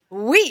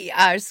We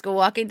are School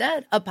Walking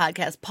Dead, a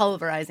podcast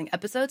pulverizing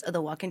episodes of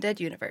the Walking Dead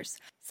universe.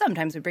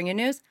 Sometimes we bring you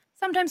news,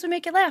 sometimes we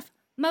make you laugh.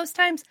 Most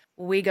times,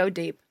 we go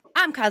deep.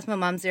 I'm Cosmo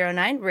Mom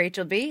 09,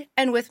 Rachel B,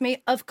 and with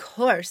me, of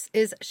course,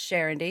 is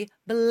Sharon D,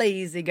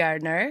 Blazy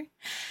Gardner.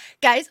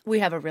 Guys, we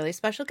have a really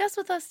special guest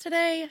with us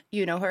today.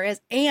 You know her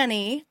as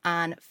Annie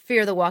on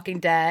Fear the Walking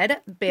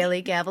Dead,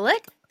 Bailey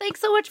Gavlik.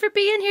 Thanks so much for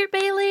being here,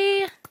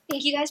 Bailey.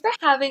 Thank you guys for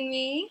having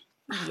me.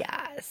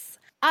 Yes.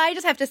 I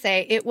just have to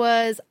say, it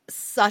was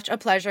such a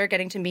pleasure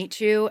getting to meet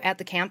you at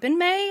the camp in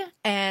May,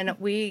 and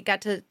we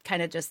got to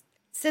kind of just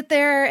sit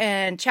there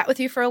and chat with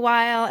you for a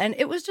while, and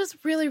it was just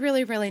really,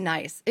 really, really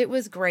nice. It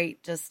was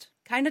great just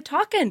kind of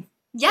talking.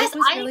 Yes, it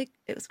was great.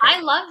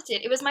 I loved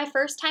it. It was my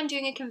first time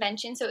doing a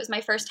convention, so it was my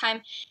first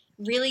time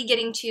really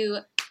getting to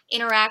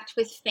interact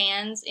with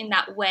fans in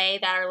that way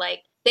that are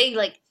like, they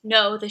like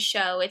know the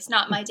show. It's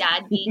not my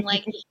dad being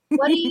like,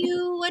 what do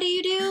you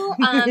do?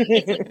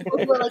 It's like people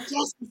who are like,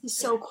 yes, this is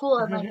so cool.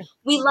 I'm like,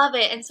 we love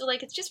it. And so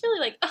like, it's just really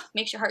like, oh,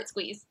 makes your heart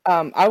squeeze.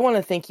 I want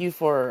to thank you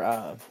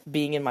for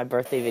being in my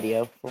birthday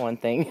video, for one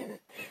thing.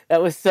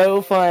 That was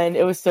so fun.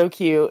 It was so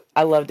cute.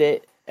 I loved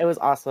it. It was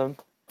awesome.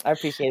 I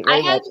appreciate it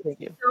very much.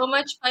 Thank you. I had so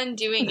much fun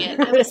doing it.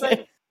 I was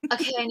like,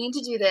 okay, I need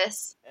to do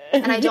this.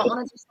 And I don't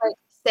want to just like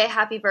say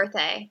happy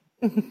birthday.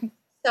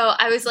 So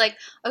I was like,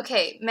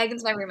 okay,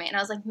 Megan's my roommate. And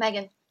I was like,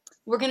 Megan,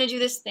 we're going to do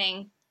this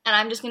thing. And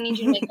I'm just going to need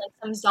you to make like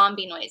some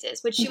zombie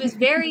noises, which she was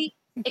very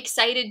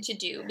excited to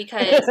do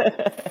because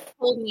she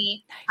told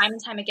me time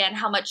and time again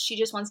how much she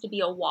just wants to be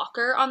a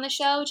walker on the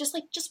show, just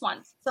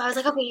once. So I was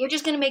like, okay, you're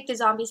just going to make the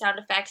zombie sound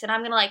effects and I'm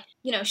going to like,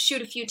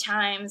 shoot a few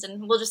times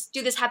and we'll just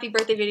do this happy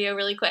birthday video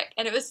really quick.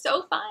 And it was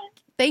so fun.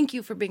 Thank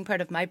you for being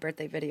part of my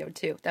birthday video,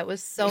 too. That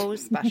was so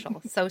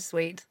special. So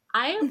sweet.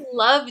 I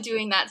love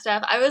doing that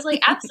stuff. I was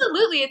like,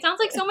 absolutely. It sounds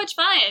like so much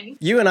fun.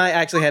 You and I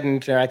actually had an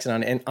interaction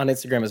on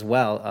Instagram as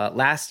well.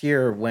 Last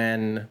year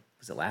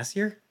was it last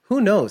year? Who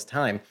knows?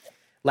 Time.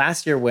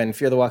 Last year when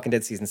Fear the Walking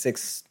Dead Season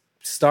 6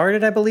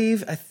 started, I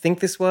believe. I think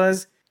this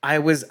was. I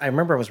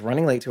remember I was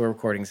running late to a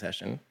recording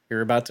session. We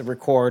were about to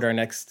record our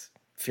next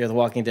Fear the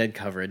Walking Dead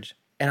coverage.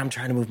 And I'm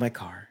trying to move my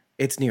car.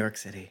 It's New York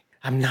City.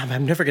 I'm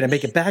never going to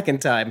make it back in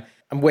time.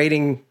 I'm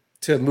waiting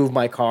to move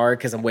my car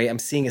because I'm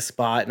seeing a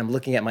spot and I'm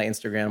looking at my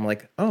Instagram. I'm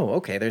like, oh,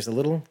 okay, there's a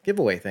little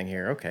giveaway thing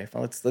here. Okay,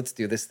 well, let's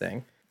do this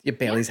thing.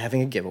 Bailey's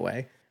having a giveaway.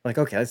 I'm like,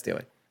 okay, let's do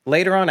it.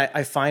 Later on,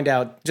 I find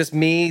out just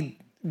me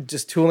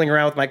just tooling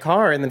around with my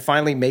car and then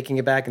finally making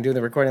it back and doing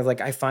the recording. Like,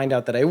 I find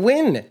out that I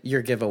win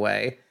your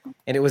giveaway.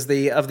 And it was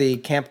of the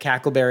Camp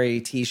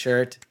Cackleberry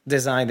t-shirt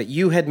design that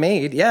you had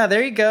made. Yeah,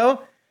 there you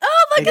go.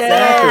 Oh, look at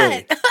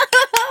that.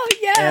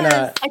 Yes. And,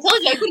 I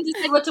told you I couldn't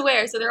decide what to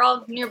wear, so they're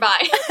all nearby.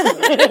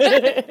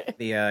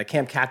 The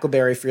Camp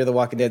Cackleberry Fear the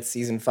Walking Dead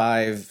Season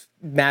 5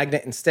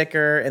 magnet and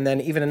sticker, and then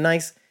even a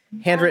nice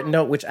handwritten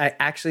note, which I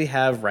actually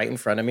have right in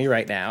front of me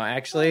right now,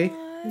 actually.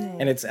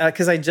 And it's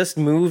because I just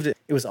moved.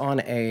 It was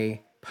on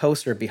a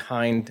poster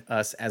behind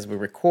us as we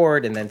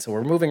record, and then so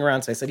we're moving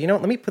around. So I said,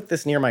 let me put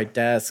this near my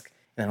desk,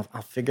 and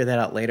I'll figure that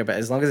out later. But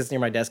as long as it's near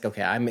my desk,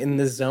 okay, I'm in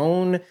the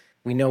zone.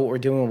 We know what we're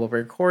doing while we're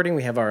recording.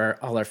 We have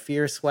all our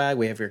Fear swag.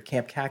 We have your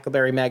Camp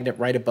Cackleberry magnet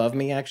right above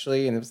me,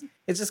 actually. And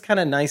it's just kind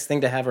of a nice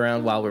thing to have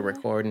around while we're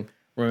recording,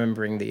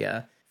 remembering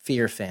the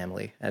Fear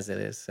family as it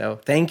is.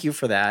 So thank you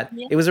for that.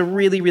 Yeah. It was a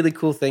really, really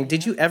cool thing.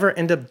 Did you ever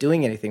end up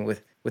doing anything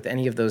with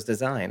any of those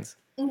designs?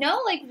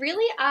 No, like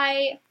really,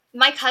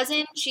 my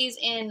cousin, she's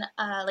in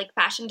like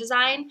fashion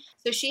design.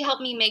 So she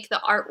helped me make the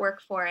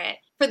artwork for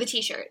the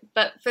t-shirt.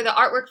 But for the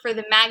artwork for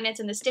the magnets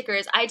and the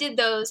stickers, I did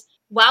those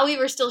while we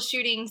were still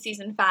shooting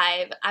season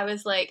 5. I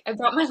was like, I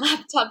brought my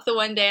laptop the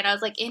one day and I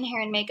was like in hair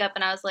and makeup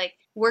and I was like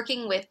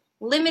working with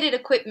limited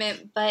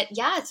equipment. But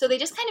yeah, so they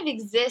just kind of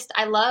exist.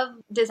 I love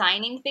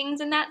designing things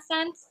in that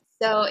sense.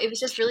 So it was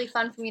just really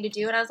fun for me to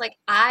do. And I was like,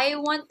 I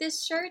want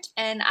this shirt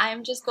and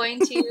I'm just going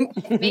to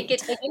make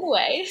it a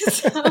giveaway.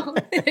 So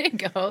there you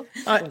go.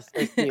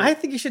 I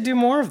think you should do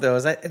more of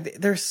those.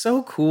 They're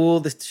so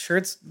cool.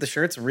 The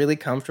shirt's really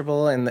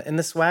comfortable and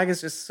the swag is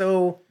just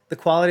the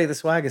quality of the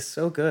swag is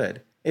so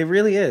good. It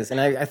really is,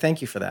 and I thank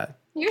you for that.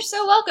 You're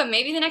so welcome.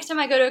 Maybe the next time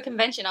I go to a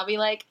convention, I'll be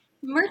like,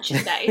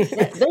 merchandise.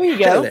 There you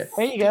go.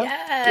 There you go.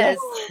 Yes.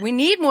 We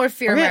need more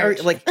Fear merch.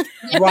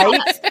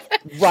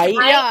 Right.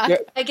 Yeah.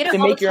 I get it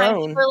all the time.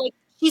 People are like,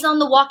 she's on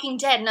The Walking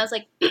Dead. And I was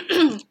like,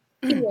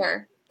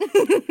 Fear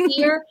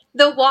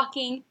the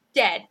Walking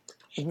Dead.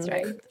 That's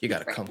right. You got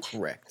to come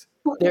correct.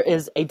 There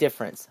is a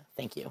difference.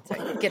 Thank you.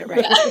 Get it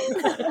right.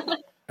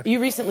 You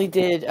recently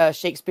did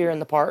Shakespeare in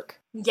the Park.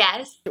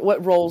 Yes.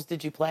 What roles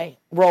did you play?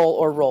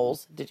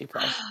 Roles did you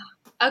play?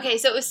 Okay,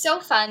 so it was so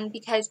fun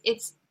because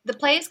the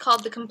play is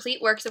called The Complete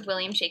Works of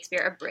William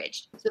Shakespeare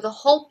Abridged. So the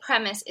whole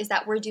premise is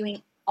that we're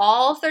doing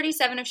all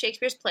 37 of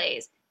Shakespeare's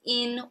plays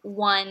in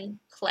one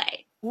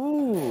play.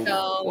 Ooh.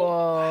 So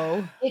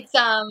whoa. It's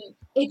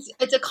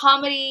a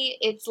comedy.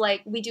 It's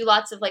like we do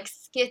lots of like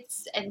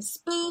skits and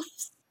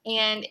spoofs.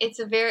 And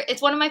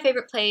it's one of my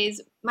favorite plays.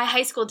 My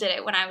high school did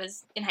it when I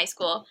was in high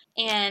school.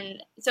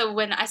 And so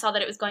when I saw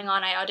that it was going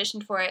on, I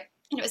auditioned for it.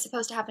 And it was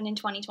supposed to happen in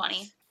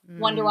 2020.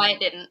 Wonder why it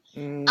didn't.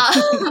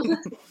 Mm.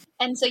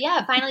 And so,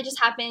 yeah, it finally just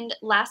happened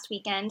last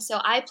weekend. So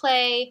I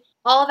play,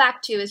 all of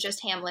Act 2 is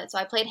just Hamlet. So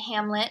I played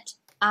Hamlet.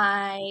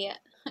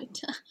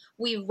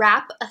 We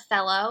wrap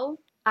Othello.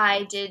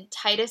 I did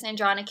Titus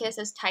Andronicus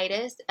as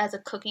Titus as a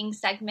cooking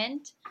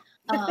segment.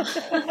 I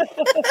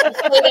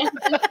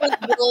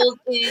played roles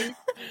in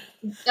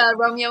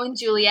Romeo and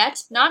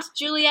Juliet. Not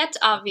Juliet,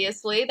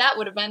 obviously. That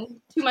would have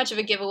been too much of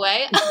a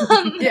giveaway.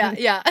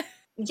 Yeah.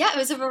 Yeah, it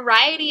was a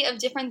variety of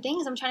different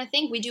things. I'm trying to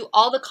think. We do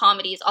all the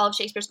comedies, all of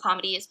Shakespeare's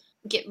comedies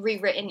get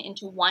rewritten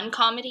into one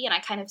comedy, and I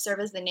kind of serve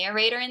as the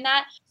narrator in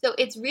that. So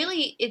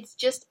it's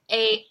just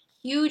a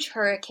huge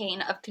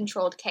hurricane of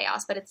controlled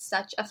chaos, but it's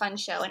such a fun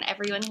show, and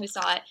everyone who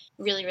saw it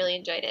really, really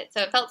enjoyed it.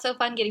 So it felt so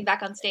fun getting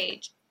back on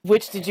stage.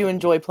 Which did you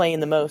enjoy playing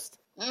the most?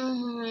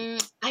 I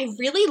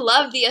really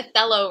love the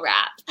Othello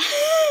rap.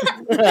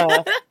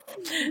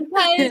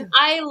 Because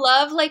I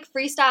love like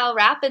freestyle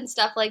rap and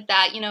stuff like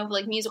that,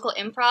 like musical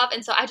improv.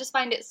 And so I just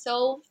find it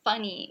so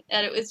funny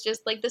that it was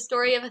just like the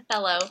story of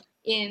Othello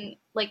in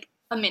like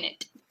a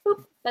minute.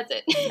 Boop, that's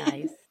it.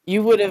 Nice.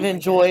 You would have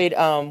enjoyed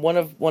one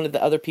of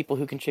the other people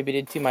who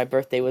contributed to my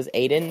birthday was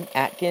Aiden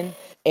Atkin,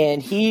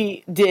 and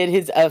he did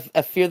his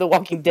a Fear the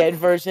Walking Dead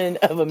version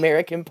of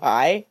American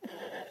Pie.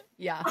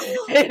 Yeah.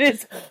 It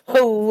is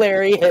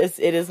hilarious.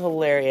 It is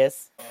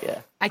hilarious.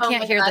 Yeah. I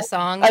can't hear God. the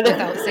song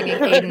without singing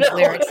Aiden's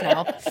lyrics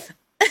now.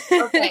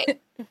 Okay.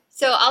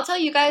 So I'll tell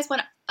you guys,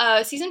 when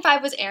season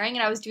 5 was airing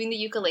and I was doing the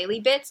ukulele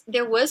bits,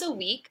 there was a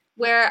week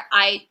where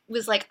I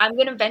was like, I'm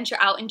going to venture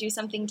out and do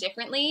something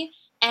differently.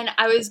 And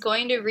I was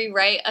going to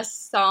rewrite a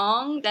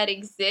song that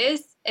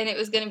exists. And it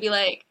was going to be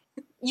like,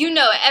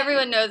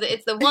 everyone knows it.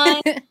 It's the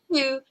 1,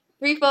 2,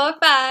 3, 4,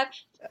 5.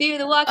 Fear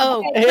the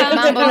Walking Dead.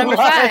 Mambo number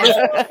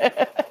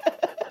 5.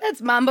 That's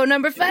Mambo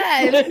number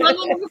 5.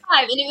 Mambo number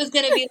 5. And it was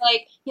going to be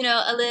like,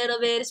 a little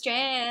bit of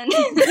strand.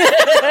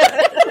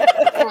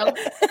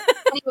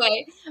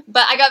 Anyway,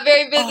 but I got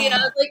very busy and I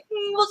was like,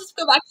 we'll just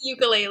go back to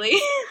ukulele.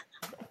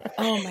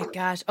 Oh my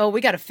gosh. Oh,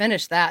 we got to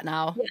finish that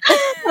now.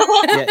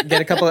 Yeah,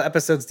 get a couple of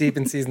episodes deep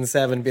in season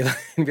 7, be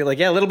like,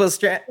 yeah, a little bit of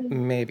strand,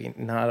 maybe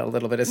not a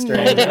little bit of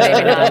strand. Maybe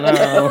I not.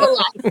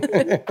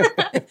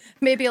 don't know.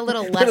 Maybe a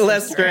little A less. little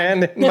less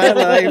strand in my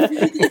life.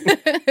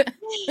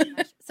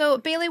 So,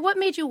 Bailey, what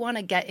made you want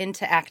to get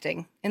into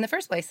acting in the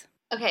first place?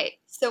 Okay,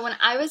 so when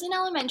I was in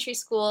elementary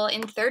school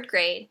in 3rd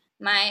grade,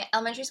 my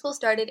elementary school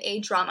started a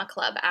drama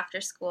club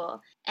after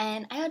school,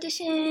 and I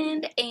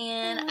auditioned,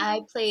 and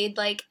I played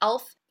like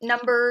Elf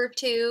number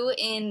 2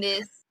 in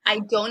this. I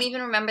don't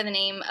even remember the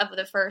name of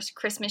the first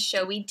Christmas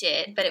show we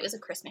did, but it was a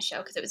Christmas show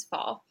because it was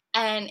fall,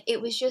 and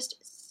it was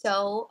just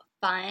so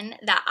fun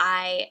that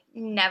I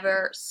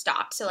never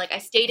stopped. So like I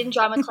stayed in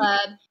drama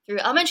club through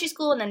elementary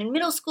school, and then in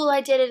middle school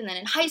I did it, and then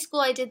in high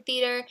school I did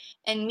theater,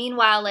 and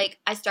meanwhile like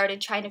I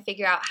started trying to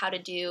figure out how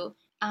to do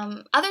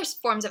other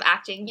forms of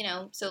acting,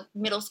 so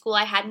middle school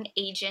I had an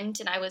agent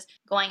and I was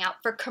going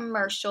out for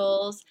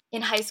commercials.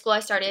 In high school I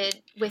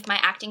started with my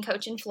acting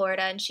coach in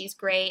Florida, and she's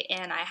great,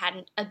 and I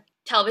had a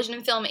television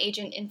and film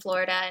agent in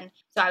Florida, and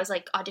so I was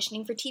like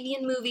auditioning for TV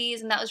and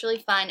movies, and that was really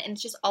fun, and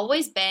it's just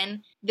always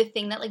been the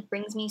thing that like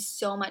brings me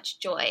so much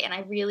joy, and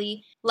I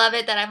really love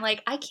it that I'm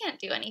like, I can't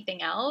do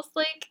anything else.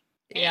 Like,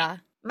 Yeah.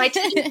 my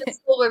teachers at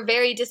school were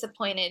very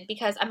disappointed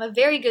because I'm a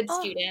very good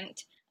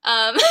student.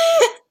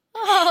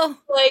 Oh.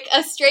 Like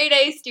a straight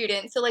A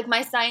student. So like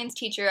my science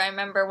teacher, I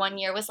remember one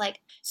year was like,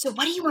 so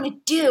what do you want to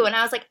do? And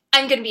I was like,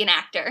 I'm going to be an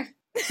actor.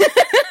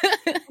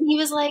 And he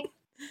was like,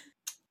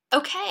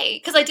 okay.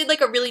 Because I did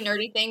like a really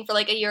nerdy thing for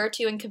like a year or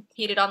two and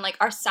competed on like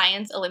our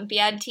science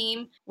Olympiad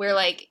team where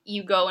like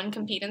you go and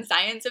compete in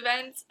science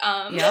events.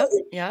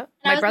 Yeah.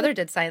 My brother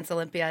did Science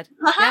Olympiad.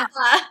 Yeah.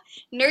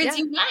 Nerds Yeah.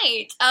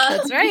 unite.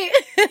 That's right.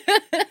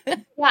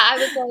 Yeah, I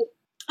was like,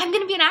 I'm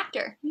going to be an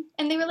actor.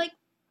 And they were like,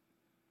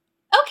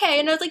 okay.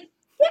 And I was like,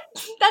 yep,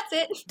 that's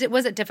it.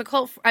 Was it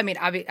difficult? I mean,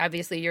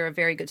 obviously you're a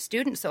very good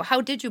student. So how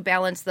did you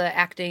balance the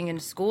acting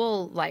and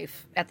school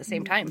life at the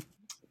same time?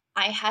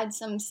 I had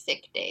some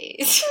sick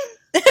days.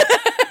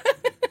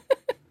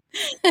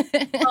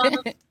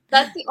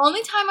 That's the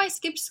only time I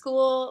skipped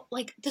school.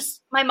 Like this,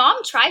 my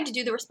mom tried to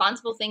do the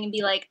responsible thing and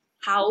be like,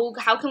 how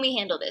can we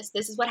handle this?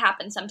 This is what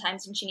happens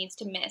sometimes when she needs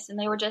to miss. And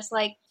they were just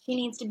like, she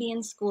needs to be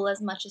in school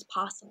as much as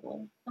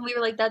possible. And we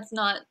were like, that's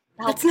not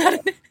helpful.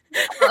 That's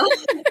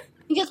not.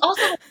 Because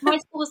also my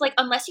school was like,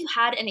 unless you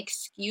had an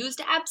excused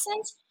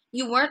absence,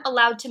 you weren't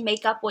allowed to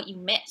make up what you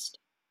missed.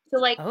 So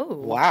like, Oh.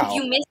 Wow. if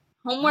you missed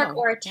homework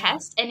Wow. or a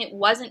test and it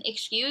wasn't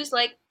excused,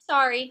 like,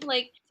 sorry.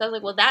 Like, so I was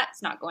like, well,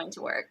 that's not going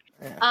to work.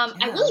 Yeah.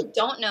 I really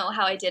don't know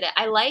how I did it.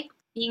 I like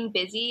being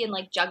busy and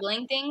like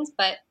juggling things,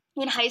 but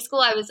in high school,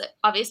 I was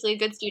obviously a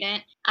good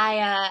student.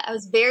 I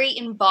was very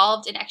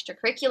involved in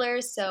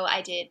extracurriculars. So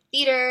I did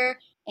theater,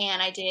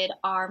 and I did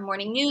our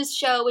morning news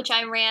show, which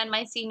I ran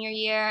my senior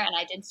year, and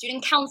I did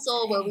student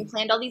council where we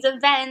planned all these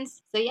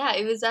events. So yeah,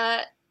 it was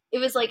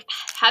like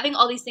having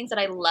all these things that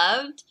I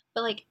loved,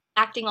 but like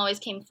acting always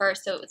came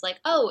first. So it was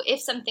like, oh,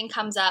 if something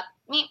comes up,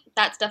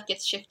 that stuff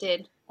gets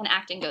shifted and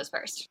acting goes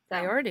first. So,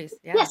 Priorities.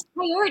 Yeah. yes,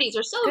 priorities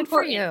are so Good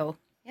for important.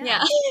 you.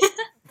 Yeah.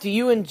 Do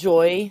you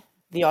enjoy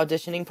the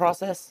auditioning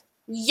process?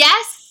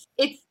 Yes,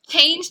 it's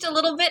changed a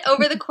little bit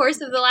over the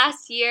course of the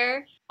last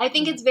year. I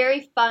think it's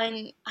very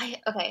fun.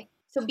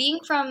 So being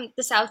from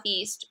the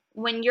Southeast,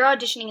 when you're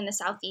auditioning in the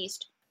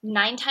Southeast,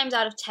 9 times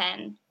out of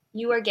 10,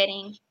 you are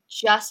getting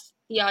just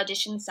the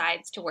audition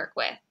sides to work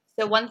with.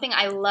 So one thing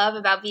I love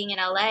about being in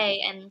LA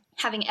and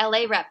having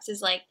LA reps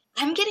is like,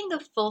 I'm getting the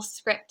full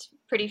script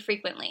pretty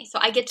frequently. So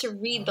I get to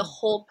read the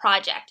whole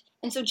project.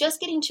 And so just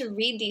getting to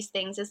read these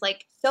things is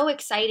like so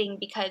exciting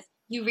because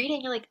you read it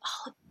and you're like,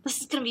 oh,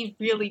 this is going to be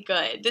really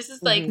good. This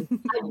is like,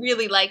 I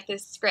really like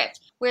this script.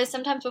 Whereas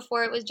sometimes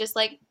before it was just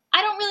like,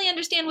 I don't really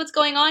understand what's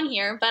going on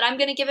here, but I'm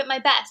going to give it my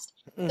best.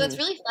 So it's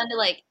really fun to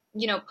like,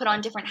 put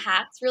on different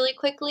hats really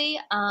quickly.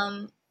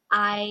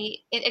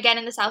 Again,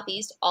 in the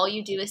Southeast, all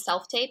you do is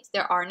self-tapes.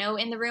 There are no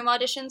in-the-room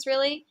auditions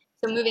really.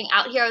 So moving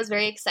out here, I was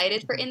very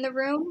excited for in the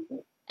room.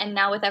 And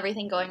now with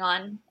everything going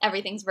on,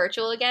 everything's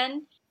virtual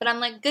again. But I'm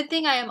like, good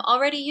thing I am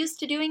already used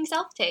to doing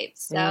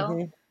self-tapes.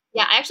 So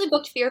yeah, I actually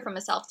booked Fear from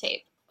a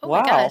self-tape. Oh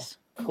wow. my gosh.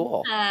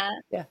 Cool.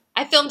 Yeah.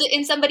 I filmed it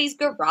in somebody's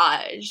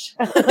garage.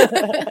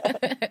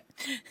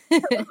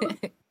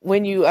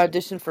 When you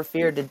auditioned for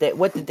Fear,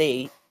 what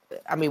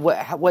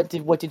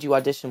did you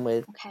audition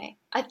with? Okay.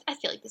 I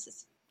feel like this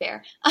is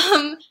fair.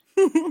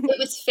 It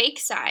was fake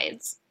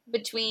sides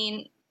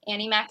between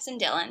Annie, Max, and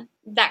Dylan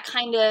that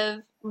kind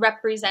of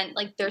represent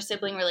like their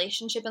sibling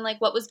relationship and like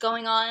what was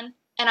going on.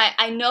 And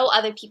I know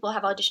other people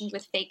have auditioned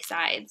with fake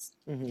sides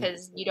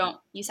because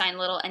you sign a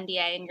little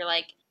NDA and you're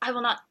like, I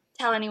will not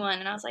tell anyone.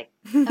 And I was like,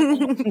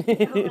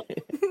 okay.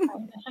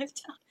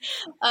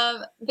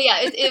 But yeah,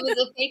 it was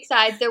a fake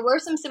sides. There were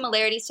some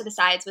similarities to the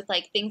sides with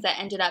like things that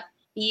ended up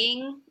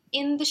being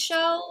in the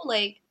show.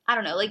 Like, I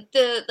don't know,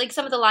 like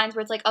some of the lines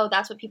where it's like, oh,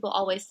 that's what people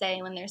always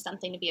say when there's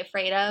something to be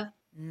afraid of.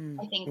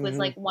 I think was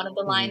like one of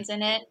the lines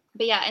in it.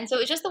 But yeah, and so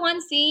it's just the one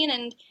scene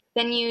and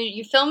then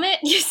you film it,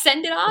 you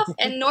send it off,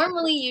 and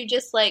normally you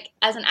just like,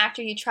 as an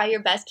actor, you try your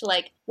best to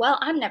like, well,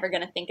 I'm never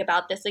going to think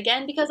about this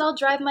again because I'll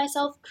drive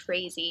myself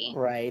crazy.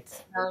 Right.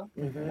 So,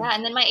 yeah,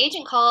 and then my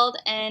agent called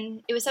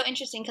and it was so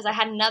interesting because I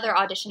had another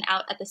audition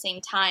out at the same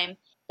time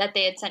that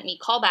they had sent me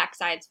callback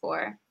sides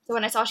for. So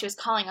when I saw she was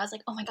calling, I was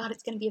like, oh my God,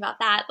 it's going to be about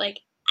that. Like,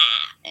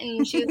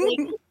 and she was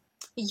like,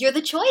 you're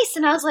the choice.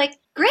 And I was like,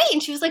 great.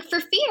 And she was like, for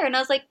Fear. And I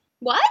was like,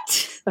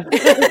 what? That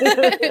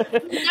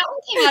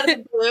one came out of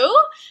the blue.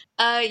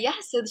 Yeah,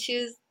 so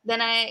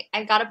then I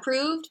got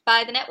approved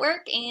by the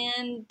network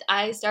and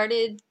I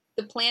started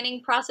the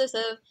planning process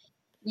of,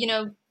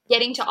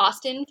 getting to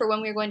Austin for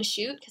when we were going to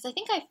shoot. Because I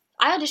think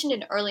I auditioned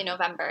in early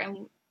November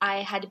and I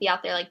had to be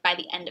out there like by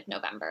the end of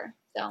November.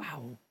 So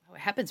wow. It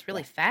happens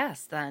really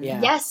fast then.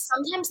 Yeah. Yes,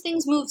 sometimes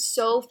things move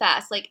so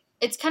fast. Like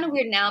it's kind of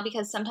weird now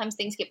because sometimes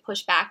things get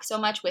pushed back so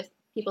much with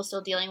people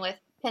still dealing with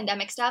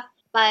pandemic stuff.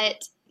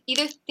 But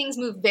either things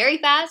move very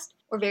fast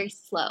or very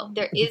slow.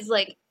 There is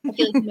like, I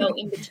feel like no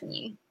in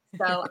between.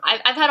 So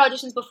I've had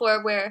auditions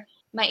before where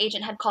my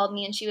agent had called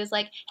me and she was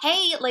like,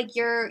 hey, like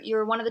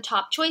you're one of the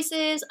top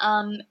choices.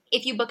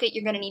 If you book it,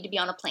 you're going to need to be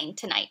on a plane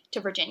tonight to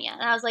Virginia.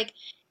 And I was like,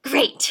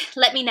 great,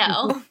 let me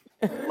know.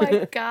 Oh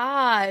my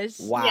gosh.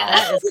 Wow. Yeah.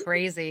 That is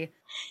crazy.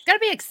 It's got to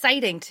be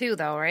exciting too,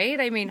 though, right?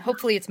 I mean,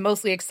 hopefully it's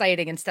mostly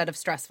exciting instead of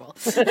stressful.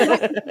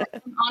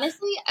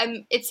 Honestly,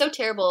 it's so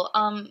terrible.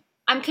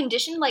 I'm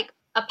conditioned like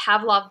a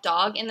Pavlov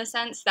dog in the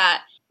sense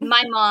that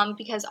my mom,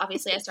 because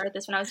obviously I started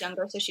this when I was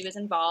younger, so she was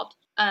involved,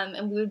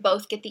 and we would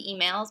both get the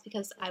emails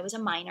because I was a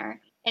minor,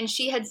 and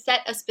she had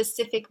set a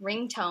specific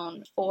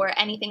ringtone for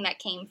anything that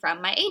came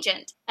from my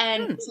agent.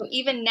 And so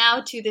even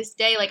now to this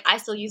day, like I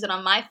still use it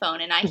on my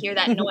phone and I hear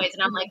that noise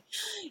and I'm like,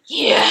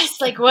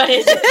 yes, like what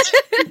is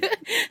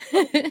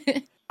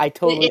it? I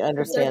totally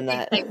understand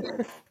that.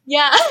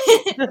 Yeah.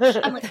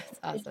 I'm like, That's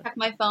awesome. check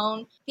my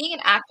phone. Being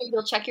an actor,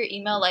 you'll check your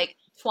email like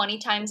 20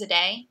 times a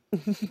day.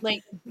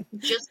 Like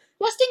just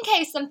in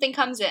case something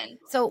comes in.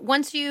 So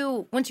once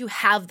you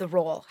have the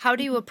role, how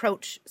do you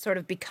approach sort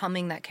of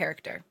becoming that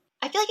character?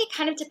 I feel like it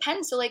kind of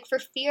depends. So like for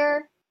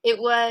Fear, it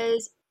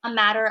was a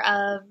matter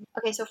of,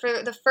 okay, so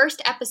for the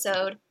first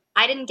episode,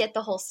 I didn't get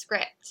the whole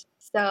script.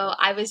 So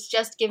I was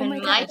just given my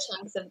my gosh.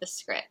 chunks of the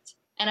script.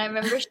 And I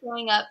remember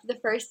showing up the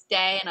first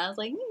day and I was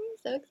like,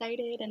 so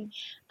excited. And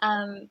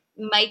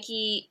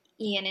Mikey,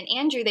 Ian, and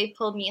Andrew, they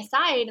pulled me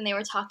aside and they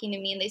were talking to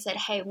me and they said,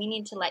 hey, we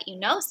need to let you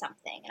know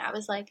something. And I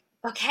was like,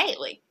 okay,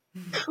 like,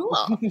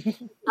 cool.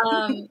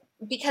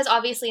 Because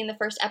obviously in the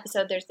first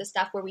episode, there's the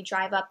stuff where we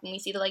drive up and we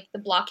see the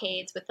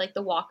blockades with like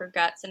the walker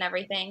guts and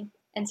everything.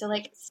 And so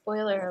like,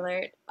 spoiler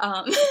alert,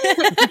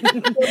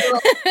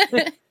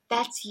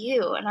 that's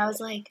you. And I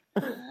was like,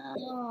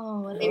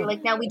 oh. And they were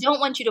like, now we don't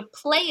want you to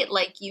play it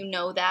like you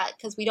know that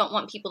because we don't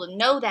want people to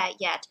know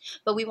that yet,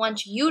 but we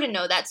want you to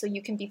know that so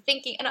you can be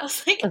thinking. And I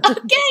was like,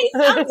 okay,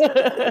 sounds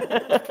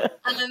good.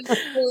 So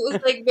it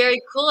was like very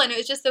cool. And it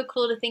was just so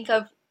cool to think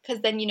of because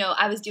then,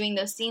 I was doing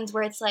those scenes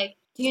where it's like,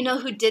 do you know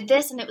who did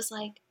this? And it was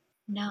like,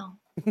 no.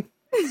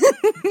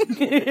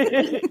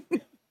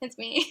 it's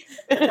me.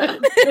 But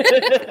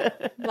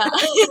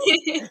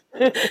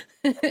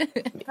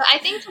I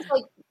think just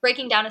like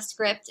breaking down a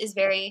script is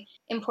very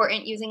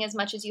important, using as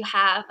much as you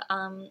have.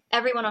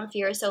 Everyone on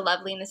Fear is so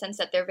lovely in the sense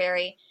that they're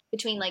very,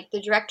 between like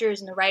the directors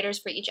and the writers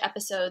for each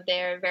episode,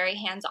 they're very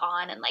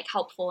hands-on and like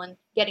helpful in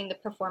getting the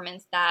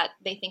performance that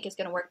they think is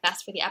going to work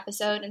best for the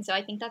episode. And so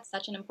I think that's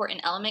such an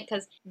important element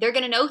because they're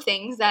going to know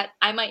things that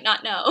I might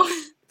not know.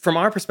 From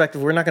our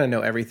perspective, we're not going to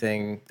know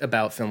everything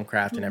about film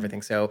craft and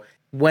everything. So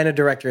when a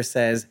director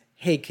says,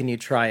 hey, can you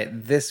try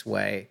it this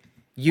way?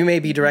 You may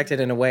be directed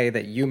in a way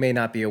that you may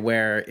not be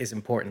aware is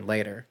important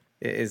later.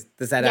 Is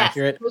that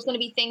accurate? There's going to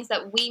be things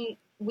that we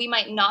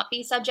might not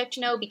be subject to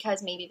know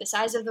because maybe the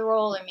size of the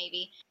role, or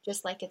maybe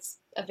just like it's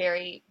a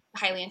very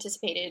highly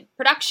anticipated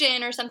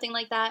production or something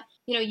like that.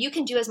 You know, you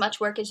can do as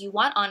much work as you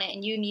want on it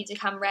and you need to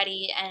come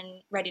ready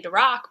to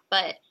rock.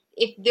 But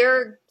if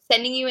they're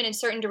sending you in a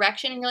certain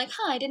direction and you're like,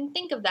 I didn't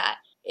think of that.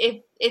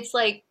 If it's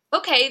like,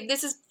 okay,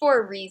 this is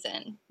for a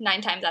reason,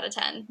 9 times out of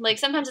 10. Like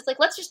sometimes it's like,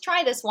 let's just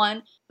try this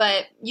one.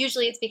 But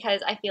usually it's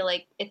because I feel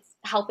like it's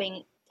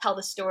helping tell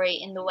the story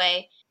in the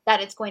way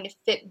that it's going to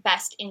fit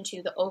best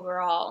into the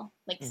overall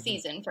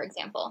season, for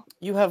example.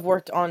 You have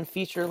worked on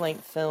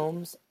feature-length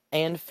films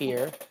and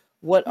Fear.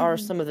 What are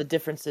some of the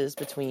differences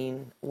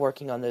between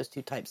working on those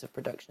two types of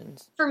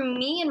productions? For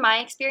me, in my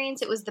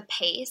experience, it was the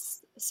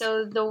pace.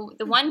 So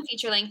the one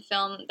feature-length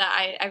film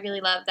that I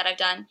really love that I've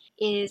done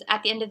is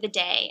At the End of the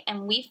Day.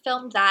 And we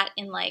filmed that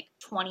in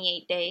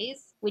 28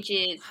 days, which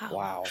is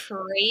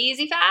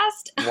crazy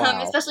fast.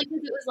 Wow. Especially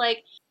because it was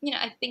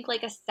I think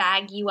a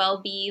SAG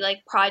ULB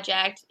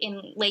project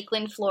in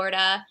Lakeland,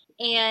 Florida.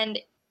 And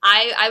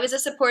I was a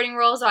supporting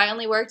role, so I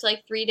only worked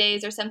 3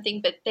 days or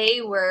something, but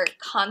they were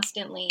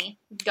constantly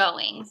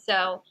going.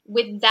 So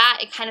with that,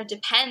 it kind of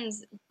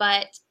depends.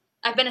 But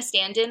I've been a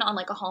stand-in on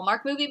a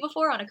Hallmark movie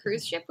before on a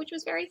cruise ship, which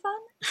was very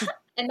fun.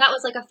 And that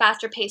was a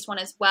faster paced one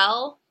as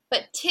well.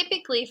 But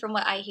typically from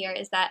what I hear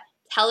is that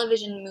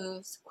television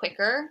moves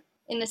quicker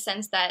in the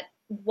sense that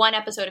one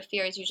episode of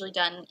Fear is usually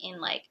done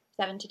in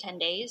 7 to 10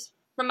 days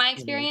from my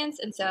experience.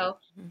 And so,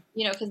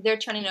 because they're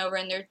turning over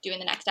and they're doing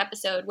the next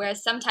episode.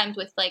 Whereas sometimes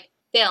with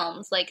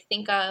films,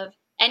 think of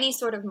any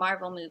sort of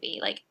Marvel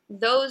movie,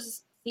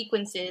 those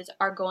sequences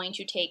are going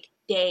to take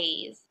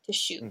days to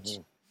shoot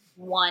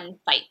one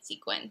fight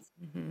sequence.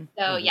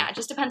 So yeah, it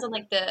just depends on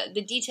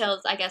the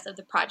details, I guess, of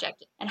the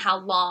project and how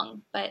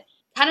long, but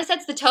kind of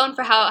sets the tone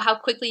for how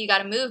quickly you got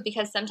to move,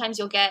 because sometimes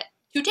you'll get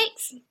 2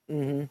 takes.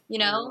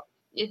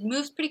 It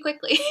moves pretty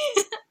quickly.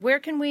 Where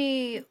can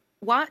we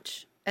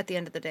watch At the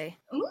End of the Day?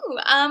 Ooh,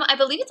 I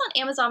believe it's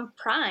on Amazon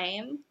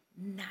Prime.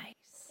 Nice.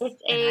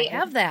 I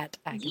have that.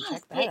 I can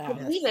check that out. I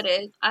believe it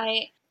is.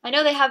 I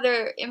know they have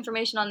their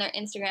information on their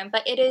Instagram,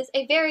 but it is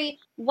a very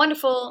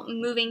wonderful,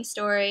 moving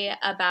story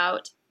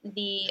about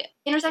the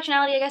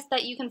intersectionality, I guess,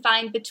 that you can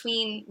find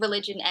between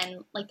religion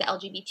and the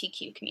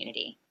LGBTQ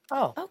community.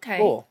 Oh, okay.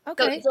 Cool.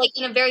 Okay. So it's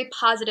in a very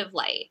positive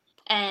light.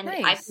 And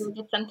Nice. I feel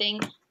it's something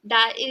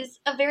that is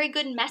a very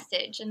good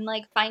message, and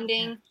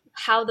finding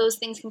how those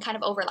things can kind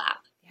of overlap.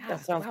 Yeah, That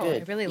sounds wow,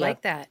 good. I really Yeah.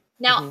 like that.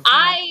 Now,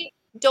 I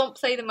don't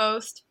play the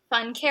most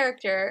fun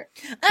character,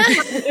 but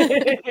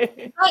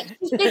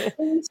she fits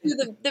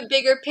into the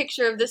bigger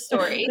picture of the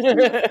story.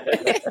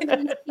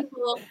 These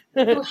people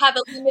who have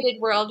a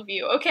limited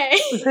worldview, okay?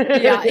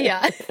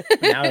 Yeah.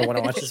 Now I want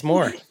to watch this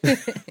more.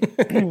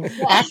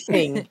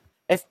 Acting.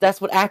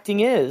 That's what acting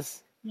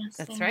is. Yes,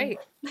 That's I right.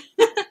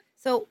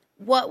 So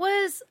what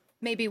was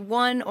maybe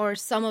one or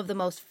some of the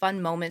most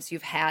fun moments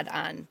you've had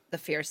on the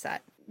Fear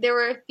set? There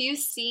were a few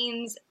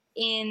scenes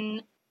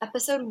in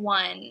episode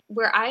 1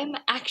 where I'm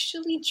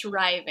actually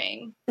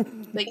driving.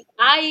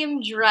 I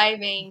am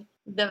driving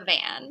the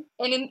van.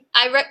 And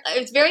it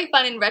was very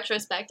fun in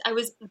retrospect. I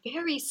was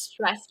very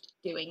stressed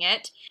doing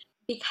it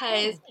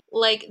because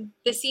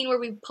the scene where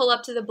we pull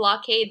up to the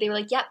blockade, they were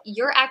like, yep,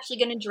 you're actually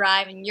going to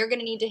drive and you're going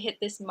to need to hit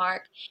this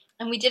mark.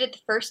 And we did it the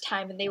first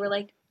time and they were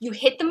like, you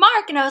hit the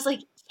mark. And I was like,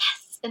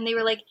 yes. And they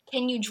were like,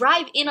 can you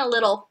drive in a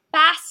little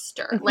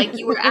faster?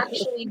 You were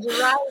actually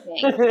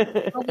driving.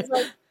 I was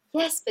like,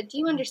 yes, but do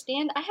you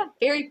understand? I have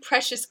very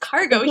precious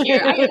cargo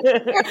here. I've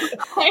got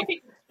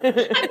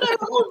a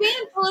whole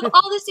van full of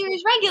all the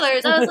series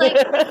regulars. I was like,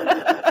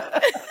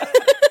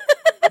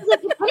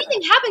 if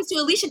anything happens to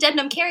Alicia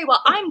Dednam Carey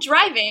while I'm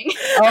driving,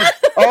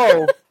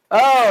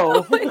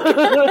 Oh.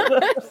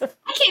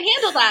 I can't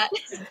handle that.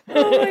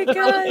 Oh my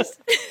gosh.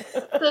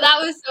 So that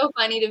was so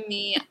funny to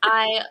me.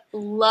 I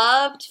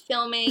loved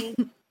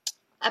filming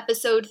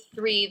episode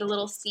 3, the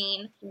little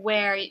scene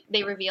where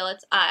they reveal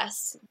it's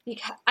us.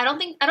 Because I don't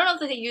know if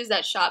they used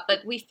that shot,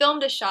 but we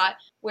filmed a shot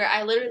where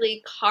I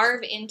literally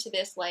carve into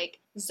this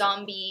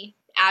zombie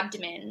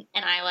abdomen,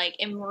 and I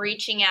am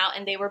reaching out,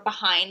 and they were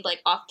behind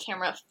off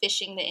camera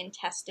fishing the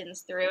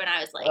intestines through, and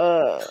I was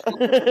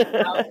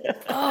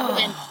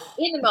and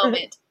in the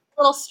moment,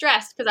 a little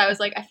stressed because I was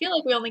like, I feel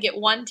like we only get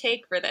 1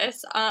 take for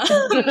this. Yeah,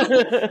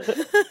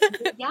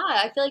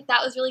 I feel like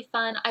that was really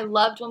fun. I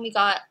loved when we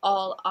got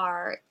all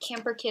our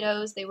camper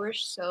kiddos. They were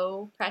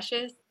so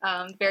precious,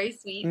 very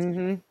sweet.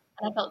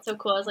 And I felt so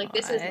cool. I was like,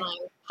 this is my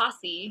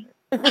posse.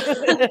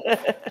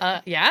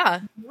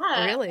 Yeah,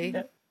 Yeah. really.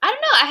 I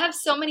don't know. I have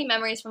so many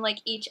memories from like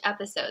each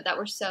episode that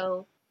were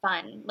so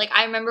fun. Like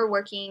I remember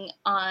working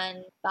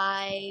on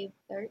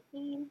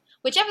 513,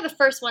 whichever the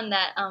first one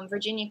that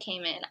Virginia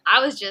came in.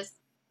 I was just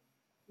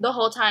the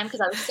whole time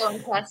because I was so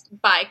impressed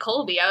by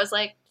Colby. I was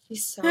like,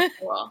 she's so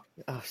cool. Oh,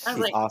 I was she's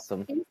like,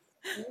 awesome. She's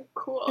so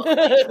cool.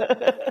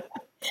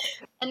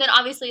 And then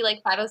obviously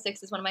like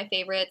 506 is one of my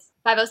favorites.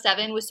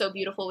 507 was so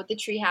beautiful with the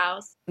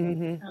treehouse.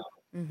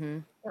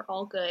 They're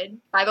all good.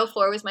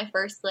 504 was my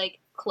first like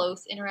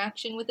close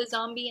interaction with a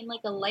zombie in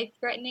like a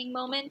life-threatening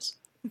moment.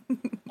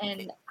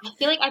 And I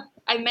feel like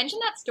I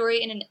mentioned that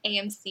story in an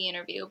AMC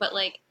interview, but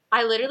like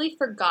I literally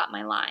forgot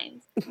my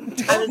lines.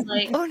 I was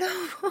like, oh no.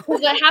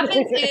 What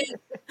happens is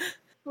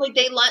like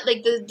they like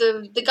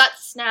the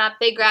guts snap,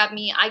 they grab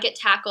me, I get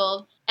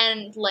tackled,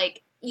 and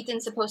like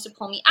Ethan's supposed to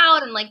pull me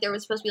out, and like there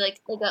was supposed to be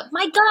like a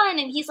my gun,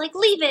 and he's like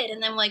leave it,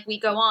 and then like we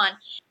go on.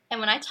 And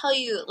when I tell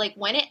you, like,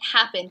 when it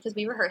happened, because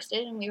we rehearsed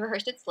it, and we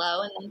rehearsed it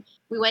slow, and then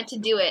we went to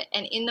do it,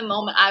 and in the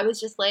moment, I was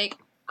just like,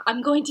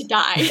 I'm going to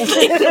die.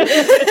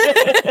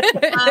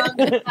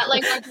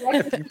 Like, my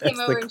director came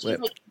over, and she's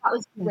like, that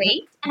was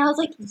great. And I was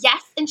like,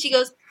 yes. And she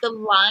goes, the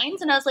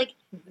lines? And I was like,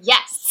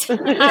 yes. I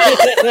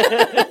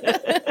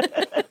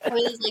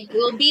was like,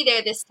 we'll be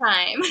there this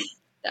time.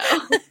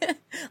 So.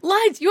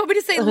 Lines? You want me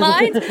to say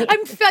lines?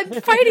 I'm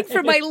fighting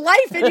for my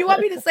life, and you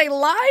want me to say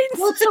lines?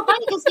 Well, it's so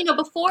funny because,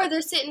 before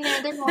they're sitting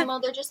there, they're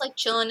normal, they're just, like,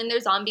 chilling in their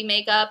zombie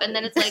makeup, and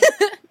then it's, like,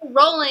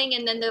 rolling,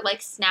 and then they're,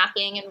 like,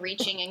 snapping and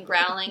reaching and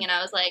growling, and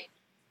I was like,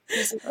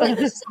 this is how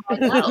I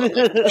know.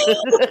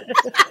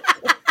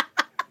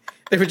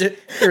 They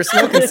were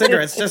smoking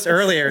cigarettes just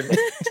earlier,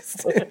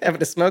 just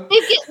having a smoke. They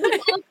get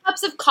little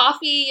cups of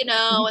coffee,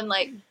 and,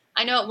 like,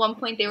 I know at one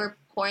point they were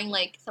pouring,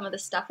 like, some of the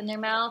stuff in their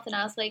mouth, and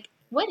I was like,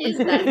 what is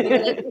that?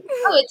 Like,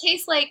 oh, it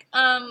tastes like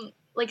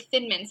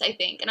Thin Mints, I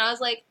think. And I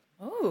was like,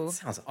 oh,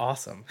 sounds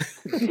awesome.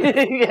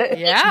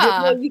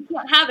 Yeah. Like, you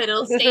can't have it;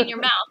 it'll stay in your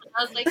mouth. And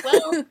I was like,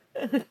 well,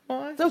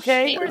 it's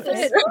okay. Worth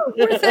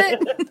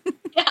it.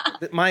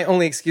 Yeah. My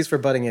only excuse for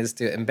butting is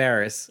to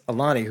embarrass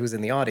Alani, who's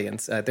in the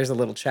audience. There's a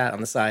little chat on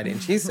the side, and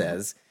she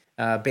says,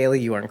 Bailey,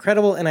 you are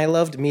incredible, and I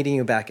loved meeting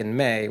you back in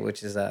May,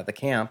 which is the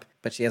camp.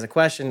 But she has a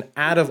question.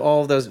 Out of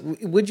all of those,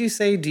 would you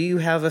say, do you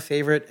have a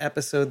favorite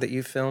episode that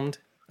you filmed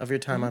of your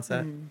time on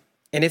set?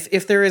 And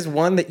if there is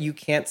one that you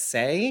can't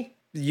say,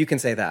 you can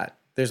say that.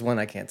 There's one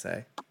I can't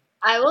say.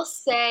 I will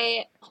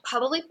say, I'll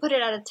probably put it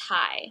at a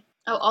tie.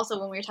 Oh, also,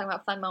 when we were talking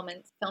about fun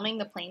moments, filming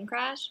the plane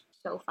crash,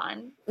 so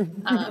fun.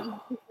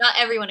 Not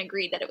everyone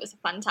agreed that it was a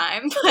fun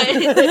time, but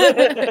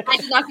I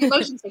did not feel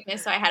motion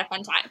sickness, so I had a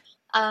fun time.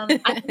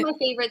 I think my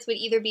favorites would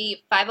either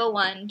be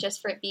 501,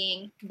 just for it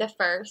being the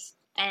first,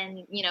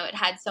 and, it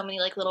had so many,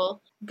 like,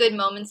 little good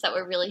moments that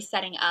were really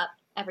setting up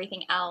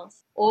everything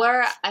else,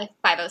 or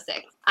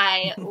 506.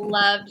 I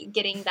loved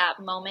getting that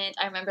moment.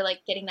 I remember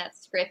like getting that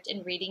script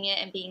and reading it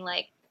and being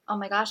like, oh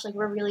my gosh, like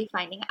we're really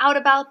finding out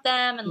about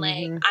them, and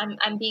like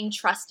I'm being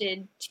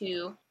trusted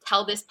to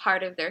tell this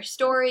part of their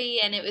story,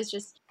 and it was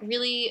just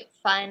really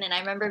fun. And I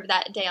remember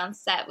that day on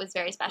set was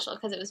very special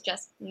because it was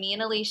just me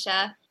and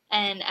Alicia,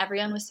 and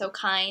everyone was so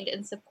kind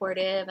and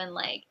supportive, and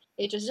like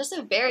it was just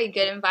a very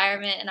good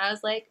environment. And I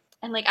was like,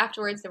 and like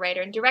afterwards, the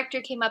writer and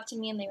director came up to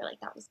me and they were like,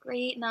 "That was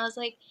great." And I was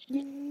like,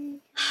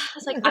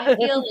 I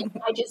feel like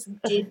I just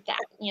did that,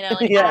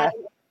 I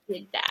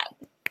did that.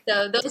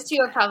 So those two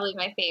are probably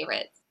my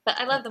favorites, but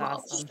I love them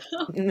awesome.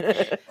 all.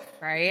 So.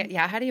 Right?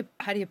 Yeah. How do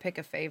you pick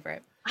a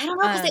favorite? I don't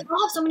know because they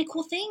all have so many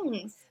cool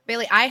things.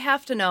 Bailey, I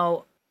have to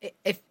know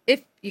if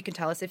you can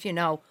tell us if you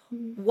know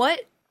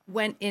what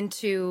went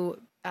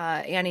into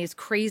Annie's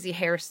crazy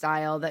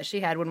hairstyle that she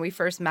had when we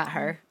first met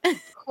her.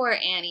 Poor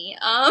Annie.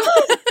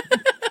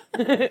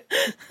 So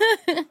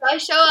I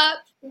show up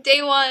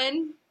day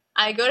one.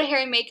 I go to hair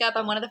and makeup.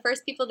 I'm one of the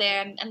first people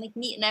there. I'm like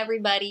meeting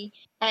everybody.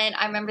 And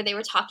I remember they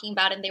were talking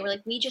about it and they were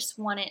like, we just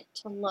want it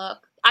to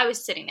look. I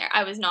was sitting there.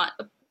 I was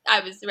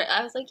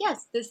like,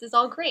 yes, this is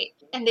all great.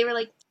 And they were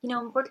like,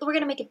 we're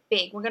going to make it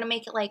big. We're going to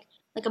make it like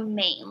a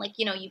Maine. Like,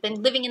 you've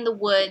been living in the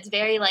woods,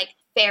 very like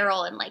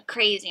feral and like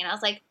crazy. And I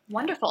was like,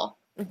 wonderful.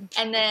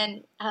 And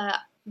then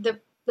the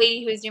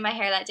lady who was doing my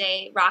hair that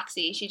day,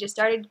 Roxy, she just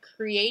started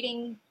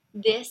creating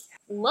this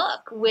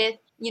look with,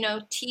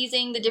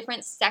 teasing the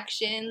different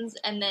sections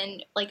and then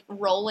like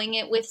rolling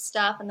it with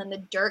stuff and then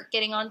the dirt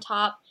getting on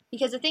top.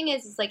 Because the thing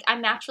is like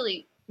I'm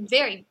naturally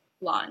very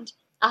blonde.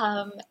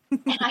 And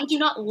I do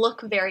not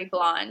look very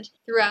blonde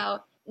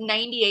throughout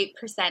 98%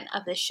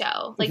 of the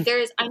show. Like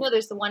I know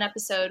there's the one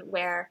episode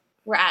where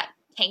we're at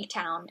Tank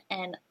Town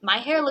and my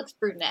hair looks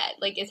brunette,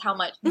 like is how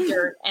much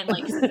dirt and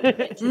like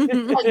has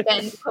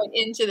been put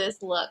into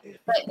this look.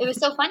 But it was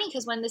so funny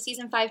because when the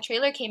season 5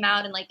 trailer came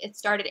out and like it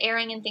started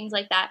airing and things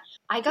like that,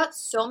 I got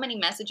so many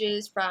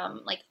messages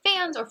from like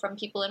fans or from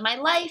people in my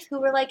life who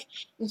were like,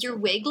 your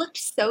wig looked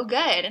so good.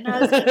 And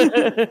I was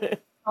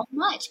like, so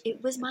much.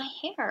 It was my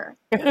hair.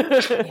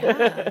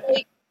 Yeah.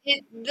 Like,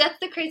 That's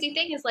the crazy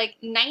thing is like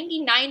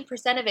 99%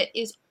 of it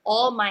is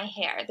all my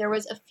hair. There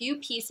was a few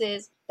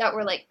pieces that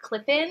were like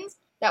clip-ins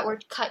that were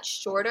cut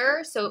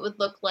shorter, so it would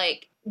look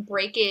like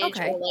breakage,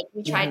 Okay. or like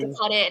we tried to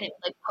cut it and it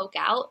would like poke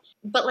out.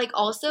 But like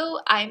also,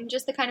 I'm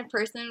just the kind of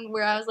person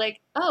where I was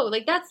like, oh,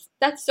 like that's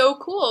so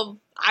cool.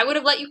 I would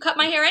have let you cut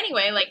my hair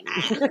anyway. Like, yeah,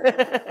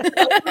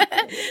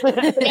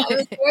 it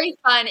was very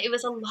fun. It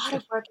was a lot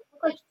of work. It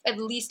took like at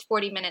least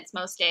 40 minutes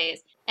most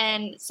days.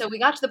 And so we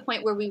got to the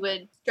point where we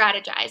would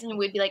strategize and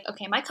we'd be like,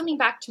 okay, am I coming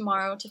back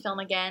tomorrow to film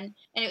again?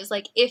 And it was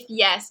like, if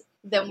yes,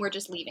 then we're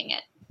just leaving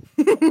it.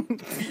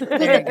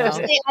 There you go.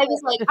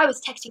 I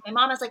was texting my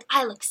mom. I was like,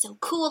 I look so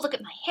cool. Look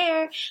at my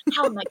hair.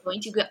 How am I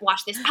going to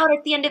wash this out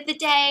at the end of the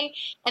day?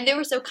 And they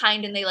were so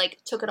kind and they like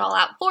took it all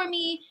out for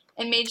me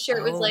and made sure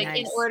it was like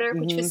in order,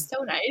 which was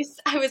so nice.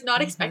 I was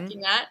not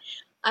expecting that.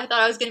 I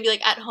thought I was going to be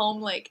like at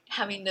home, like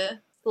having to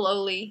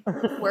slowly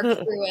work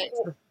through it.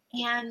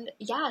 And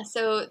yeah,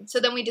 so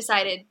then we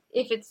decided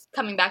if it's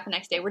coming back the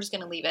next day, we're just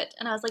going to leave it.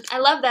 And I was like, I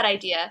love that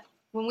idea.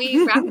 When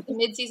we wrapped the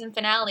mid-season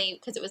finale,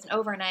 because it was an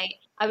overnight,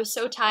 I was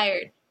so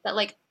tired that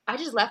like I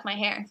just left my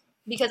hair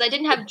because I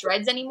didn't have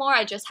dreads anymore.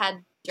 I just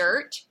had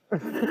dirt.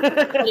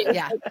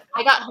 Yeah.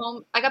 I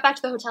got back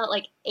to the hotel at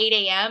like 8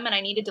 a.m. and I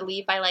needed to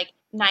leave by like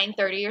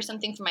 9:30 or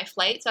something for my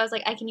flight. So I was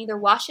like, I can either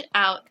wash it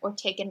out or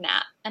take a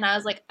nap. And I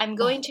was like, I'm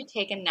going to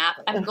take a nap.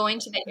 I'm going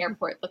to the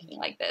airport looking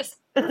like this.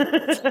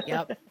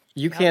 Yep.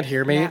 You can't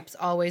hear me. Naps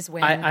always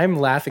win. I'm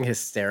laughing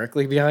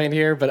hysterically behind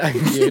here, but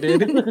I'm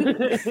muted.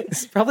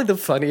 It's probably the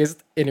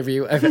funniest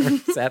interview I've ever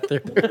sat through.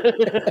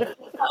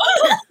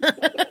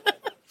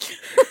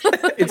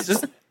 It's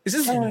just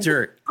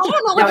dirt. I don't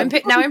know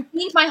Now what I'm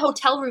my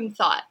hotel room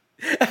thought.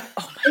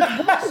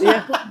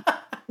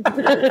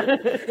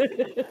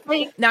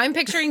 Like, Now I'm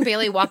picturing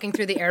Bailey walking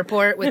through the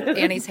airport with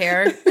Annie's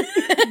hair. I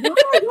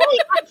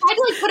tried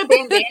to like put a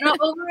bandana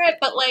over it,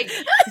 but like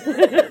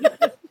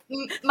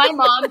my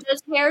mom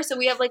does hair, so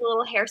we have like a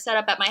little hair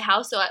setup at my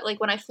house. So like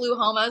when I flew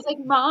home, I was like,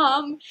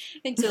 Mom,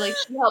 and so like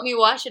she helped me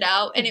wash it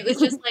out, and it was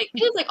just like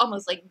it was like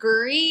almost like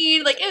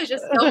green, like it was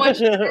just so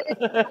much.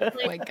 Oh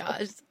my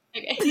gosh.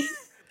 Okay.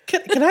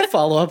 Can I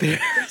follow up here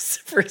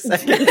for a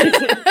second?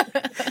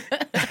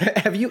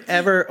 Have you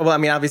ever? Well, I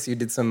mean, obviously you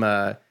did some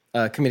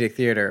comedic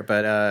theater,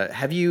 but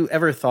have you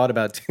ever thought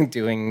about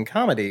doing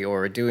comedy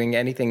or doing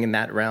anything in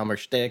that realm, or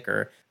shtick,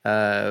 or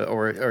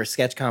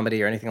sketch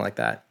comedy, or anything like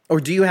that? Or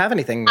do you have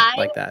anything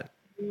like that?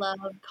 Love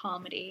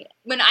comedy.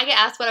 When I get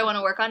asked what I want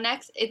to work on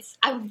next,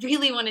 I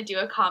really want to do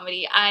a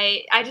comedy.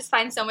 I just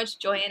find so much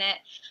joy in it.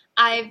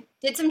 I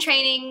did some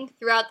training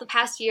throughout the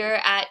past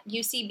year at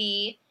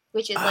UCB,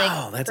 which is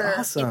like that's for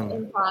awesome.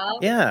 improv.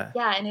 Yeah,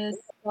 and it was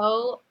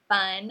so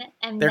fun.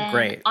 And they're then,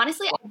 great.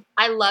 Honestly,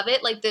 I love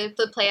it. Like the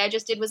play I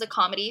just did was a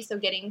comedy, so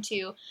getting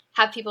to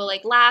have people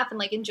like laugh and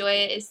like enjoy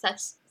it is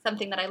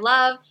something that I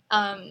love.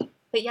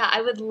 But yeah,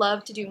 I would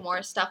love to do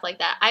more stuff like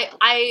that.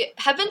 I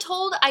have been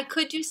told I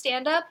could do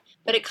stand-up,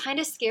 but it kind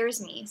of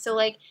scares me. So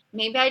like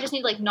maybe I just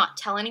need to like not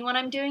tell anyone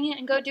I'm doing it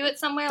and go do it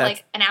somewhere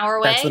like an hour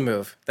away. That's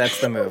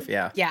the move.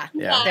 Yeah. Yeah.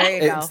 Yeah. There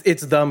you go.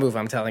 It's the move,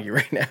 I'm telling you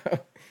right now.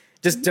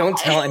 Just don't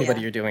tell anybody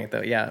you're doing it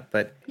though. Yeah,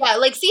 but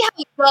like see how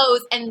it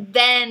goes and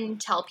then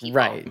tell people.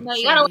 Right. No,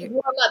 you gotta like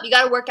warm up. You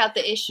gotta work out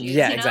the issues.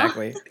 yeah, you know?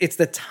 exactly. It's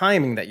the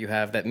timing that you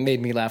have that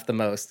made me laugh the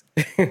most.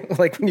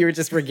 Like when you were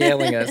just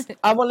regaling us.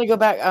 I want to go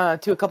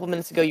back to a couple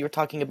minutes ago. You were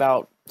talking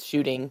about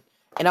shooting,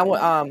 and I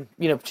want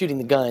shooting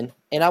the gun,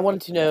 and I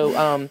wanted to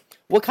know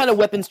what kind of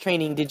weapons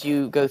training did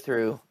you go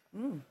through?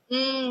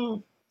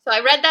 So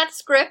I read that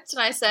script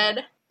and I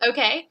said,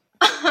 okay.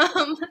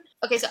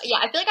 Okay, so yeah,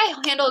 I feel like I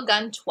handle a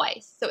gun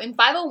twice. So in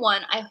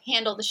 501, I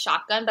handle the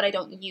shotgun, but I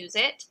don't use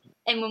it.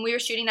 And when we were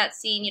shooting that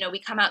scene, we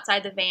come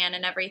outside the van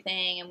and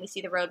everything, and we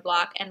see the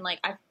roadblock, and like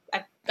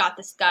I've got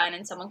this gun,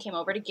 and someone came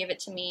over to give it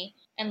to me,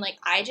 and like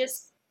I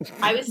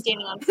was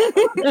standing on set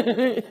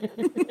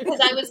because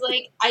I was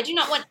like, I do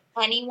not want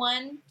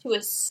anyone to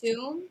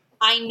assume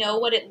I know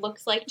what it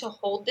looks like to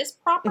hold this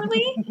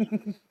properly.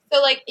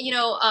 So like,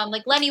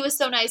 like Lenny was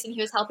so nice and he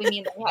was helping me,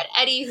 and then we had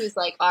Eddie, who's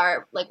like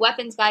our like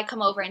weapons guy,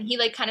 come over, and he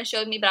like kind of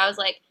showed me, but I was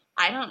like,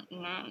 I don't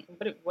know,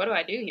 what do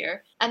I do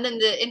here? And then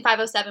in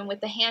 507 with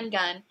the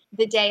handgun,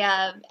 the day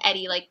of,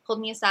 Eddie like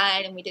pulled me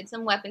aside and we did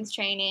some weapons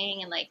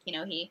training, and like,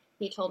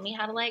 he told me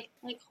how to like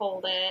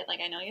hold it. Like,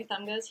 I know your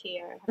thumb goes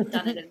here. I haven't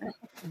done it in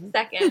a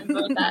second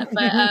with that.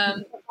 But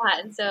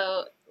and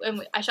so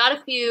I shot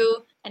a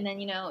few, and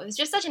then, it was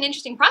just such an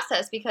interesting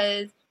process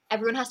because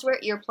everyone has to wear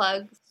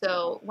earplugs.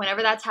 So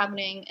whenever that's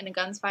happening and a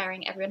gun's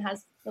firing, everyone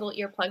has little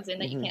earplugs in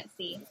that you can't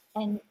see.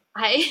 And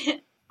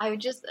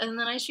and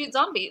then I shoot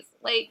zombies.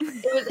 Like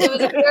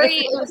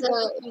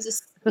it was a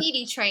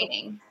speedy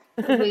training.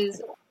 It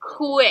was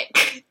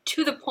quick,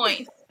 to the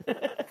point.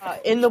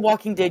 In the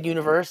Walking Dead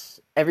universe,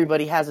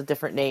 everybody has a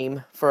different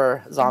name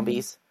for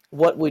zombies.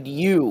 What would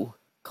you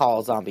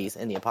call zombies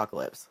in the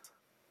apocalypse?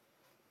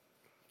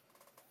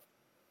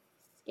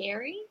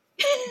 Scary?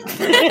 Because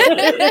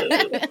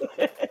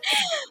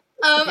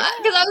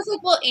I was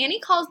like, well, Annie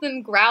calls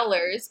them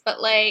growlers, but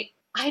like,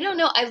 I don't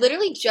know. I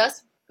literally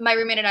just my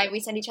roommate and I, we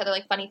send each other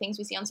like funny things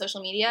we see on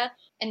social media.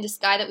 And this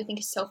guy that we think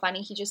is so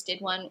funny, he just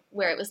did one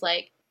where it was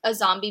like a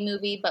zombie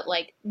movie, but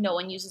like no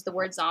one uses the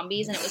word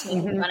zombies, and it was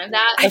making fun of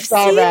that. I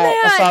saw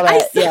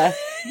that. Yeah.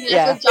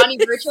 Yeah. With Johnny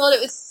Birchfield,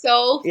 it was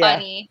so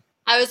funny.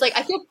 I was like,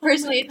 I feel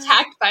personally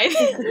attacked by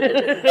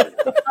this.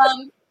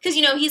 Because,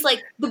 you know, he's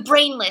like the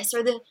brainless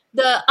or the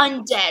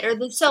undead or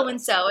the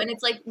so-and-so. And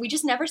it's like, we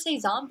just never say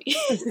zombies.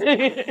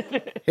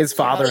 His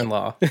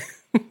father-in-law.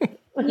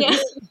 Yeah.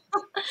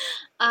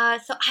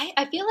 So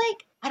I feel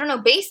like, I don't know,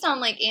 based on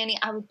like Annie,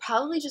 I would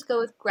probably just go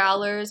with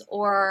growlers,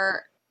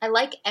 or I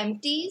like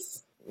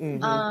empties.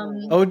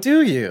 Mm-hmm. Oh,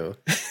 do you?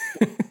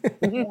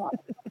 Well,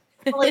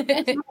 like,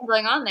 there's nothing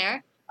going on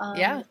there.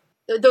 Yeah.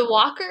 The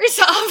walkers,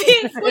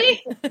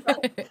 obviously.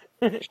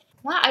 Yeah,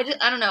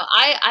 I don't know.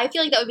 I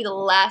feel like that would be the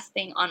last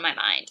thing on my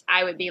mind.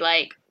 I would be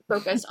like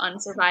focused on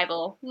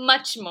survival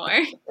much more.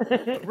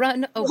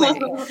 Run away.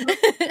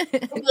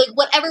 Like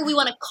whatever we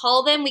want to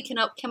call them, we can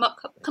come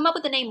up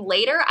with a name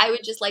later. I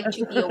would just like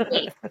to be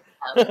away from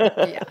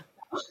them.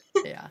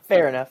 Yeah.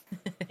 Fair enough.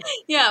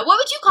 Yeah. What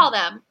would you call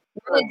them?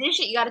 Well, dish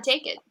it. You got to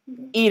take it.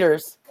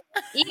 Eaters.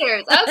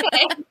 Eaters.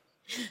 Okay.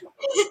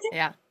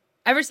 Yeah.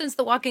 Ever since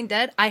The Walking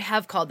Dead, I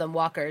have called them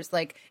walkers.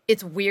 Like,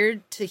 it's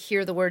weird to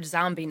hear the word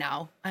zombie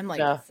now. I'm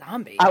like,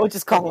 zombie? I would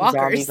just call them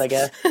walkers. zombies, I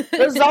guess.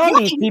 They're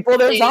zombies, people.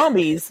 They're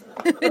zombies.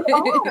 They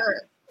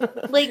are.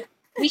 Like,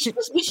 we should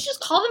just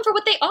call them for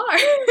what they are.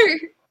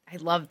 I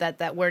love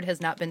that word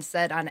has not been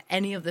said on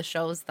any of the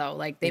shows, though.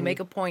 Like, they make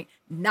a point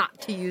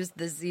not to use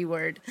the Z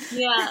word.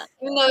 Yeah.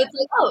 Even though it's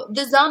like, oh,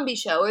 the zombie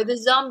show or the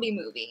zombie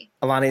movie.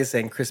 Alani is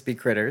saying crispy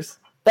critters.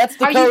 That's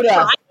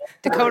Dakota.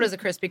 Dakota's a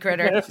crispy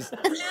critter.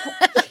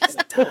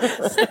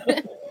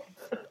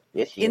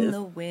 Yes, In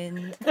the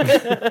wind.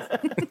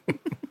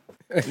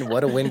 And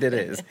what a wind it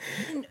is.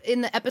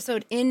 In the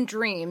episode In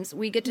Dreams,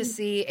 we get to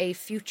see a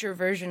future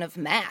version of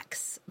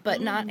Max, but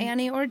not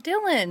Annie or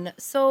Dylan.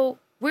 So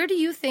where do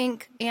you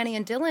think Annie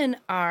and Dylan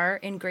are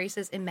in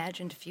Grace's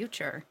imagined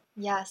future?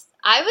 Yes.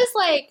 I was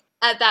like,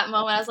 at that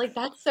moment, I was like,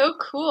 that's so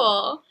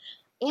cool.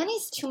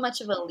 Annie's too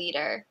much of a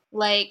leader.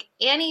 Like,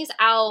 Annie's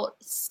out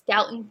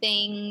scouting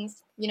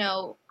things. You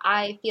know,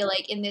 I feel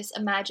like in this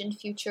imagined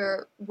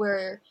future,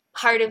 we're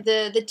part of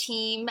the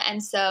team.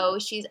 And so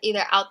she's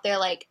either out there,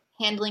 like,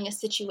 handling a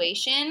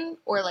situation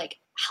or, like,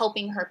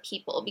 helping her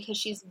people, because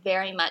she's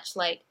very much,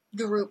 like,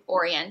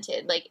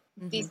 group-oriented. Like,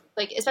 these,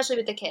 like, especially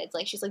with the kids.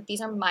 Like, she's like,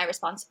 these are my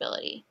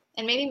responsibility.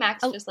 And maybe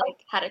Max just, like,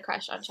 had a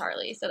crush on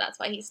Charlie, so that's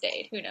why he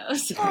stayed. Who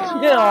knows?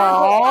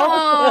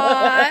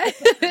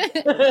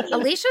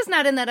 Alicia's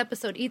not in that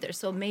episode either,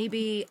 so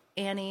maybe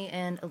Annie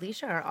and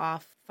Alicia are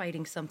off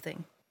fighting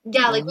something.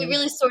 Yeah, like, we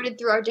really sorted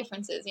through our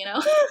differences, you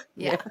know?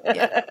 Yeah.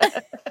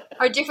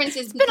 Our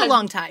differences. It's been a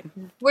long time.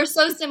 We're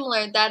so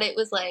similar that it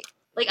was like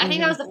I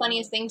think that was the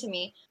funniest thing to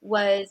me,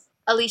 was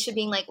Alicia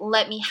being like,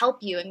 let me help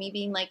you, and me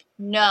being like,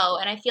 no.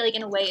 And I feel like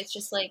in a way it's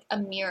just like a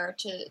mirror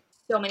to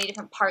so many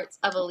different parts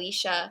of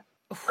Alicia.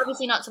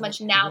 Obviously not so much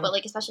now, but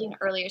like especially in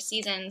earlier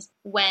seasons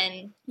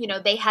when, you know,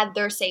 they had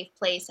their safe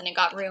place and it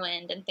got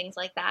ruined and things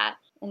like that,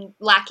 and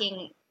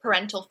lacking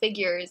parental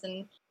figures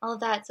and all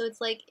of that. So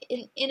it's like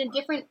in a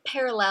different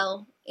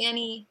parallel,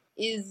 Annie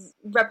is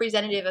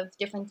representative of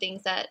different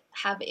things that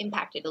have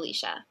impacted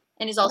Alicia,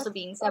 and is also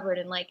being severed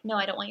and like, no,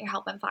 I don't want your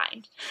help, I'm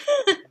fine.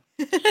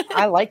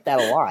 I like that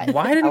a lot.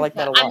 Why didn't I like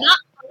that a lot? I'm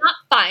not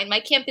fine. My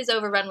camp is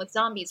overrun with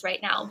zombies right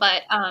now,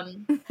 but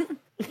I'm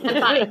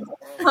fine.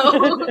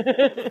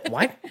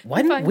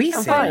 Why didn't we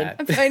say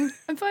that?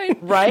 I'm fine.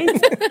 Right?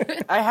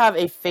 I have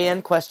a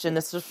fan question.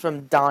 This is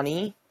from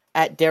Donnie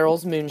at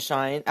Daryl's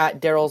Moonshine, at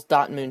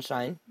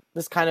Daryl's.moonshine.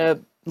 This kind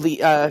of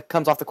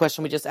comes off the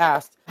question we just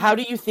asked. How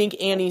do you think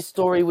Annie's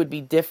story would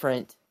be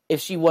different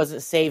if she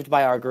wasn't saved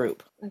by our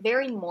group?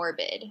 Very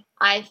morbid.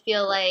 I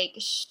feel like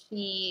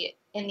she,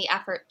 in the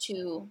effort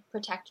to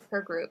protect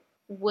her group,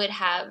 would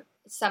have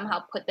somehow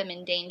put them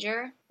in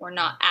danger or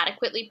not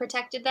adequately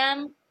protected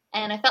them.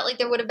 And I felt like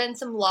there would have been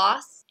some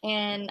loss,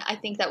 and I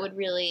think that would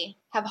really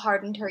have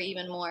hardened her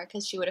even more,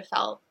 because she would have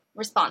felt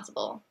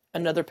responsible.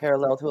 Another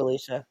parallel to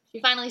Alicia. She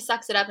finally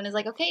sucks it up and is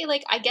like, okay,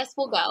 like, I guess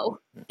we'll go.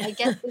 I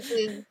guess this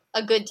is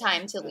a good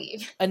time to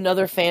leave.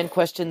 Another fan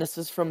question. This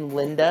is from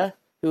Linda,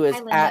 who is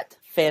Hi, Linda.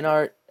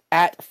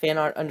 at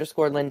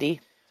fanart_Lindy.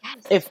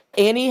 Yes. If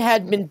Annie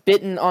had been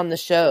bitten on the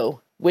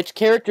show, which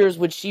characters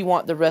would she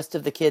want the rest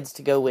of the kids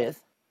to go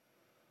with?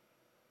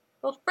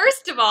 Well,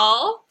 first of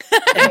all,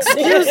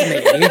 Excuse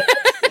me.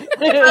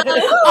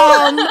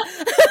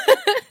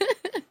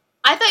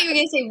 I thought you were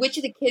going to say, which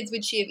of the kids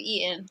would she have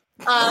eaten?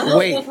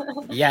 Wait.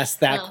 Yes,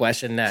 that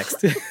question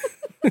next.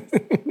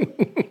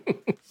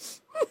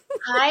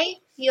 I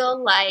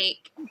feel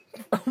like...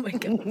 Oh my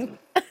god.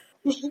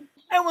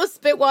 I almost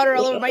spit water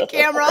all over my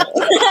camera.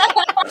 Well,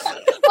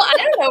 I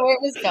don't know where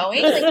it was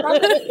going.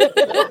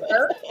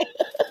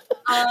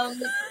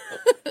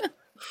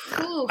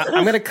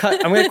 I'm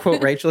gonna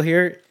quote Rachel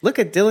here. Look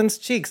at Dylan's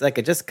cheeks. I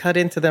could just cut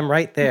into them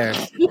right there.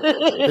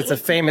 It's a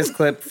famous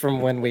clip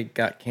from when we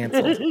got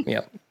canceled.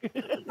 Yep.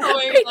 Oh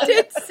my I God.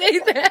 did say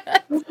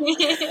that.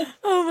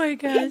 Oh my my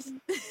gosh.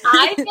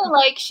 I feel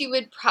like she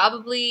would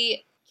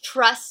probably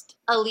trust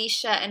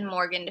Alicia and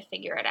Morgan to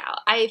figure it out.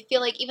 I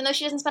feel like even though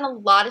she doesn't spend a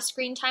lot of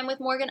screen time with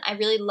Morgan, I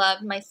really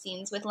loved my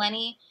scenes with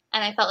Lenny,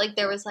 and I felt like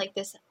there was like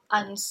this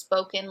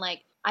unspoken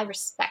like I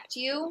respect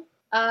you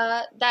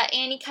that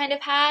Annie kind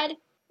of had.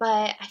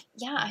 But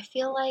I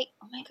feel like,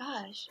 oh my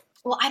gosh.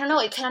 Well, I don't know.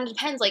 It kind of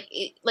depends. Like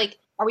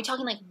are we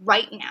talking like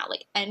right now,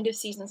 like end of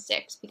season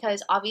 6?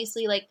 Because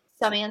obviously, like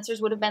some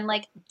answers would have been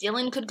like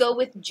Dylan could go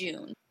with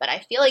June, but I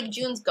feel like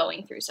June's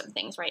going through some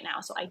things right now,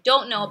 so I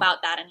don't know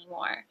about that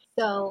anymore.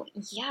 So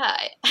yeah,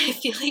 I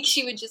feel like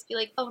she would just be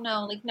like, oh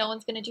no, like no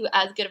one's gonna do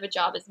as good of a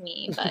job as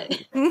me.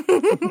 But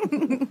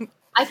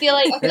I feel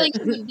like she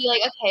would be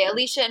like, okay,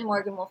 Alicia and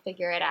Morgan will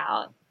figure it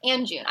out,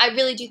 and June. I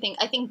really do think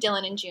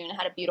Dylan and June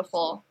had a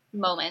beautiful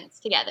moments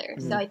together.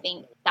 So I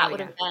think that would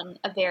have been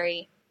a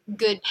very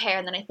good pair.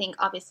 And then I think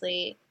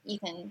obviously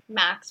Ethan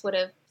Max would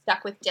have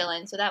stuck with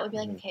Dylan. So that would be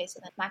like, okay, so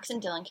then Max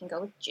and Dylan can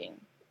go with June.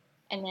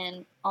 And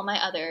then all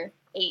my other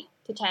 8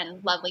 to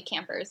 10 lovely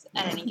campers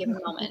at any given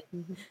moment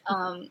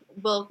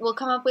we'll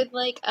come up with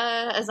like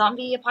a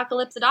zombie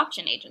apocalypse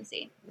adoption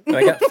agency.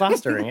 I got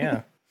fostering,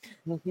 yeah.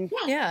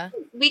 Yeah.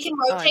 We can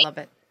rotate. Oh, I love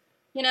it.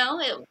 You know,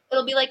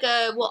 it'll be like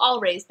we'll all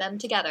raise them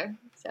together.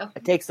 So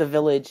It takes a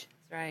village.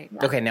 That's right.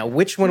 Okay, now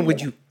which one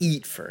would you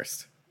eat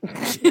first? Burr,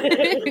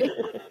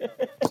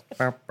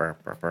 burr,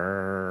 burr,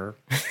 burr.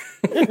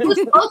 Who's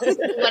closest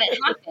to when it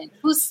happened?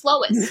 Who's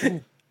slowest?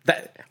 That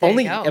There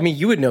only, you go. I mean,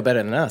 you would know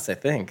better than us, I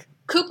think.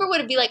 Cooper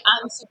would be like,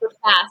 I'm super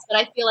fast, but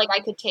I feel like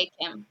I could take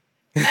him.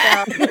 So,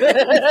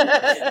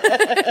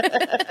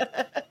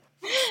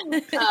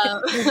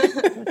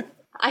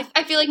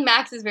 I feel like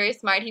Max is very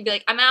smart. He'd be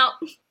like, I'm out.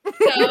 So,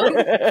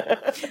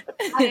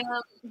 I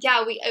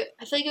feel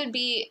like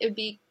it would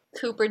be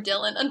Cooper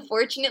Dylan,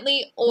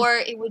 unfortunately, or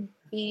it would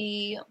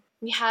be,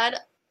 we had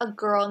a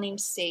girl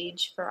named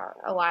Sage for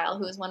a while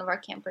who was one of our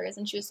campers,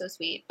 and she was so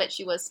sweet, but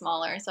she was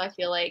smaller, so I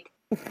feel like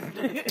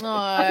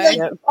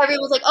everyone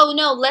was like, "Oh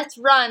no, let's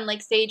run!"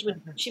 Like Sage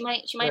would, she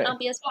might not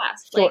be as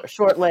fast. Like,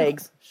 Short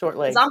legs.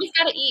 zombies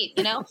gotta eat,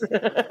 you know.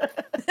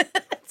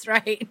 That's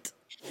right.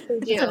 They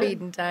do. It's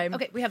feeding time.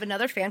 Okay, we have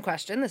another fan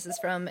question. This is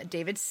from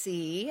David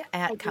C.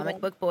 at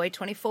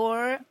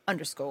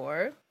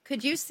comicbookboy24_.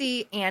 Could you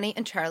see Annie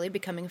and Charlie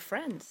becoming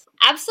friends?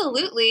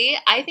 Absolutely.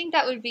 I think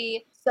that would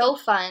be so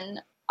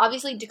fun.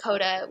 Obviously,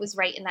 Dakota was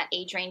right in that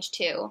age range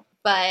too,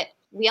 but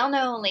we all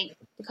know like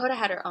Dakota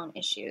had her own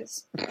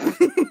issues.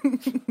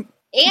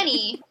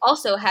 Annie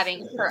also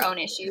having her own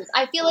issues.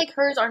 I feel like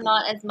hers are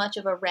not as much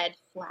of a red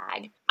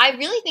flag. I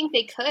really think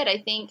they could. I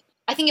think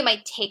it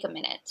might take a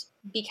minute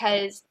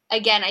because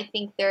again, I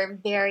think they're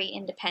very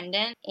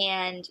independent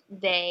and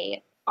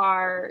they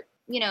are,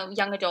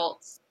 young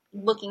adults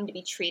looking to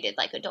be treated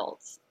like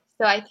adults.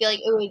 So I feel like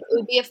it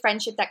would be a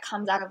friendship that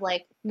comes out of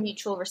like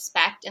mutual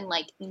respect and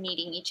like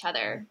needing each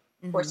other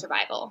for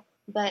survival.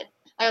 But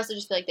I also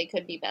just feel like they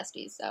could be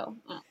besties. So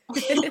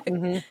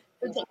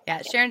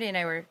Yeah, Sharon and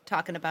I were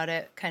talking about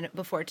it kind of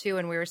before too,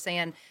 and we were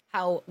saying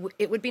how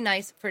it would be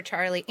nice for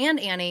Charlie and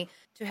Annie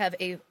to have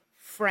a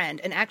friend,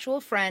 an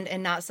actual friend,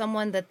 and not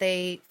someone that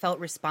they felt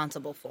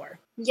responsible for.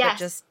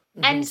 Yes,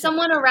 and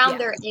someone around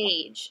their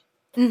age.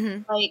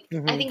 Like,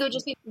 I think it would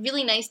just be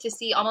really nice to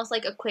see almost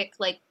like a quick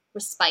like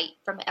respite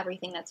from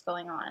everything that's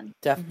going on.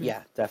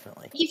 Yeah,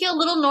 definitely. You feel a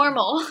little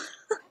normal.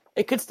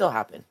 It could still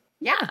happen.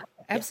 Yeah,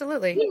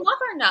 absolutely. You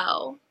never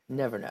know.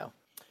 Never know.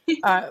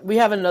 We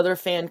have another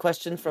fan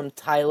question from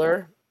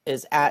Tyler,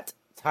 is at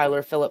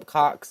Tyler Phillip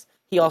Cox.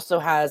 He also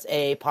has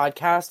a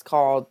podcast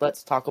called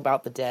Let's Talk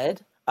About the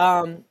Dead.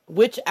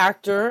 Which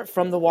actor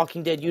from the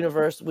Walking Dead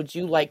universe would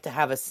you like to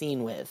have a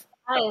scene with?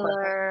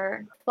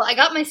 Tyler. Well, I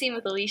got my scene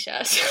with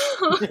Alicia. So.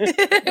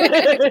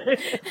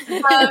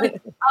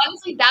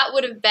 Honestly, that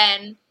would have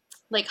been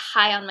like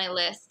high on my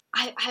list.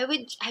 I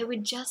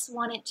would just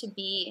want it to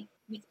be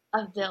with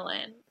a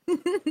villain.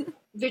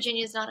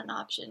 Virginia's not an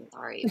option,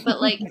 sorry, but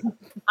like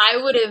I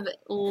would have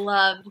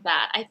loved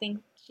that. I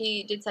think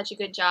she did such a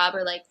good job,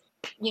 or like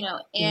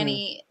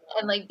Annie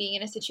and like being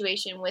in a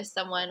situation with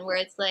someone where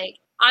it's like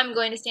I'm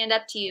going to stand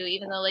up to you,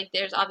 even though like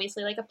there's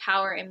obviously like a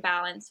power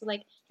imbalance to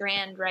like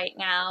Strand right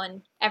now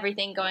and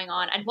everything going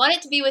on. I'd want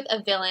it to be with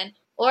a villain,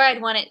 or I'd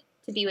want it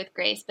to be with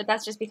Grace, but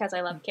that's just because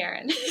I love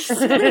Karen.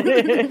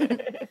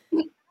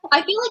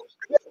 I feel like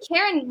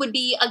Karen would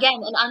be,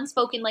 again, an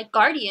unspoken like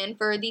guardian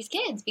for these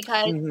kids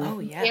because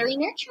very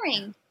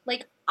nurturing.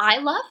 Like, I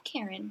love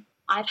Karen.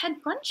 I've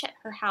had brunch at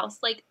her house.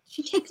 Like,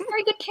 she takes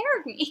very good care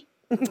of me.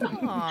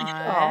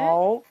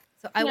 Aww.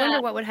 So I wonder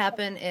what would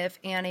happen if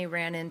Annie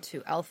ran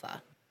into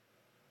Alpha.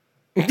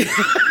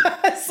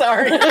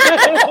 Sorry.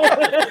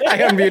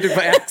 I unmuted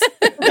by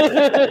accident.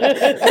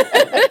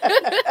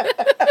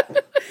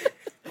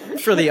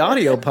 For the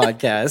audio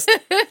podcast,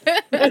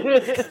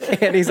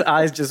 Annie's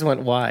eyes just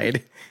went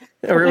wide.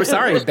 Or,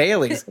 sorry,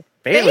 Bailey's.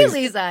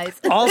 Bailey's eyes.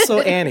 Also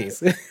Annie's.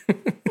 Same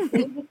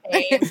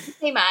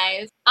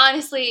eyes.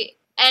 Honestly,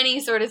 any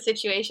sort of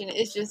situation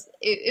is just,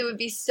 it would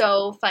be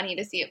so funny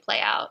to see it play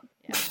out.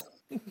 Yeah.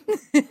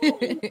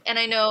 And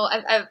I know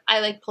I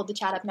like pulled the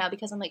chat up now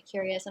because I'm like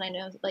curious, and I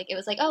know like it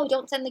was like, oh,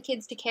 don't send the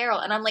kids to Carol,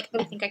 and I'm like,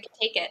 I think I could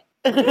take it.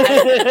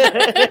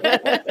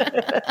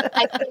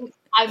 I think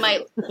I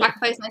might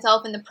sacrifice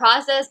myself in the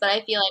process, but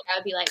I feel like I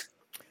would be like,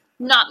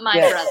 not my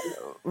brother.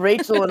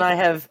 Rachel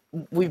and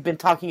we've been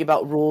talking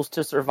about rules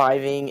to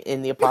surviving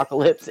in the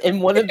apocalypse,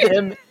 and one of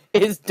them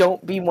is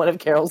don't be one of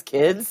Carol's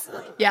kids.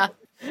 Yeah.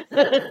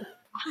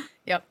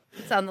 Yep.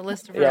 It's on the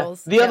list of Yeah.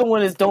 rules. The other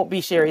one is don't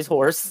be Sherry's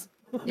horse.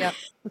 Yep.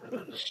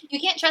 You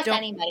can't trust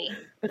anybody.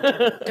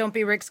 Don't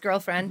be Rick's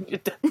girlfriend.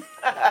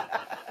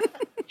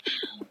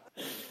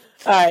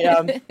 All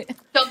right.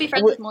 Don't be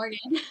friends with Morgan.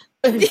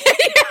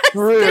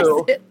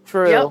 True.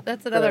 Yep,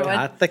 that's another one.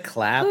 Got the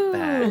clap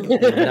back.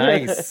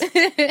 Nice.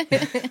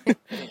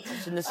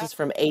 And this is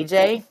from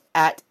AJ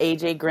at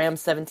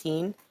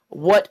AJGram17.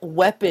 What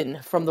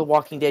weapon from the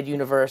Walking Dead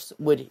universe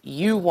would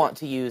you want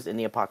to use in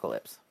the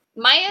apocalypse?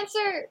 My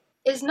answer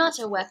is not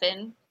a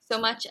weapon so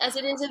much as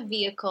it is a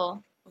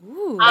vehicle.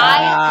 Ooh.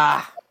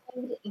 I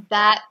loved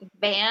that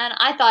van.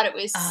 I thought it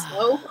was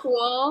so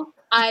cool.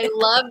 I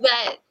love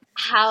that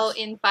how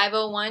in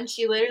 501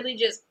 she literally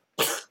just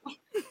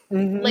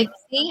like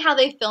seeing how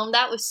they filmed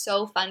that was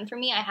so fun for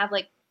me. I have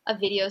like a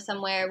video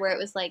somewhere where it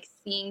was like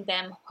seeing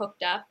them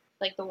hooked up,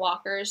 like the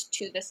walkers,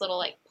 to this little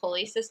like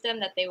pulley system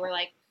that they were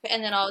like,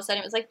 and then all of a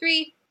sudden it was like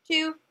 3,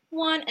 2,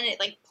 1, and it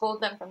like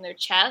pulled them from their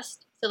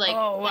chest. So like,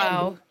 oh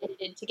wow,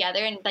 edited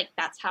together, and like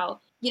that's how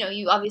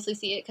you obviously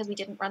see it because we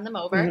didn't run them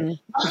over.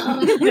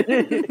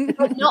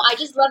 But no, I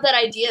just love that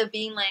idea of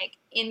being like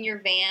in your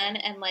van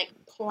and like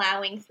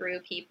plowing through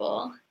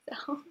people.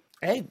 So.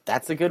 Hey,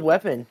 that's a good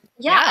weapon.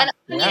 Yeah, and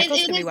Yeah, I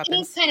mean, it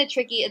is kind of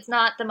tricky. It's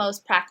not the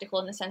most practical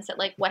in the sense that,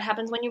 like, what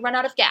happens when you run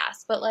out of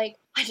gas? But, like,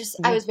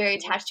 I was very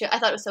attached to it. I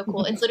thought it was so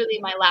cool. It's literally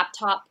my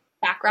laptop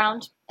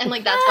background. And,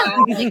 like, that's why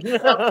I'm, like,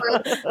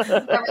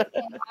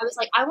 I was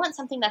like, I want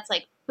something that's,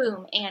 like,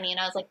 boom, Annie. And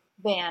I was like,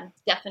 van.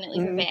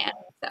 Definitely the van.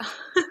 So.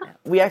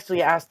 We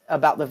actually asked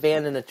about the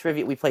van in the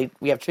trivia.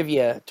 We have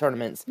trivia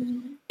tournaments.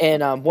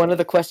 And one of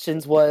the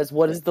questions was,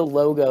 what is the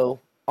logo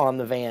on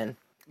the van?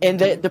 And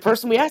the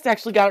person we asked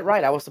actually got it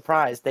right. I was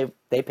surprised.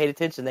 They paid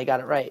attention. They got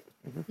it right.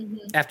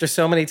 After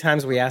so many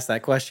times we asked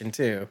that question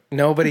too.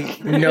 Nobody,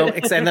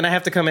 except, and then I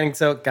have to come in and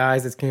so,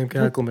 guys, it's Camp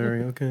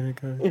Cackleberry. Okay,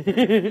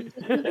 guys.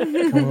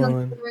 Come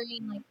on.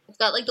 It's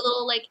got like the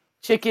little like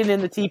chicken in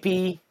the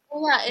teepee.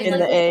 Oh, yeah, it's in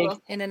like the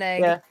egg. In an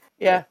egg.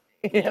 Yeah.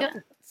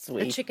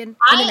 Sweet. A chicken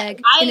in an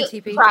egg I in a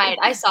teepee. cried.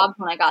 I sobbed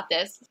when I got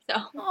this.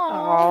 So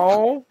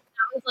Oh.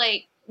 that was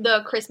like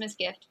the Christmas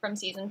gift from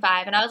season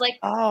 5, and I was like,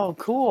 oh,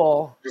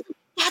 cool.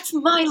 That's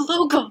my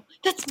logo.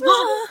 That's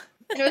mine.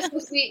 And it was so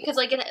sweet because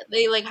like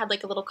they like had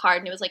like a little card,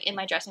 and it was like in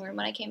my dressing room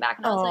when I came back,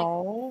 and I was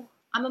like,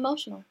 I'm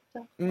emotional.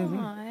 So.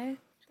 Aw,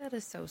 that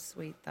is so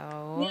sweet,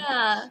 though.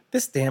 Yeah.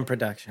 This damn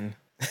production.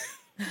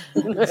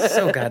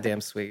 So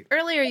goddamn sweet.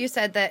 Earlier, you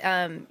said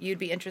that you'd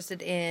be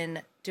interested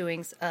in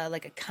doing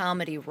like a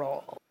comedy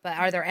role. But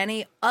are there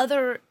any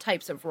other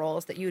types of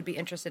roles that you would be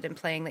interested in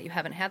playing that you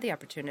haven't had the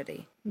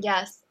opportunity?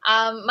 Yes.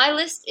 My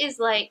list is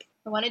like,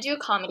 I want to do a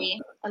comedy.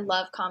 I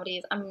love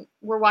comedies.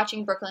 We're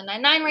watching Brooklyn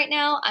Nine-Nine right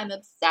now. I'm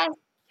obsessed.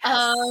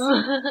 Yes.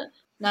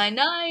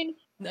 Nine-Nine.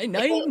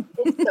 Nine.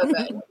 It's so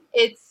good.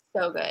 It's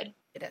so good.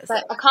 It is.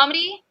 But a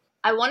comedy,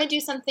 I want to do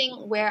something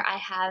where I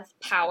have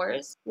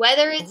powers.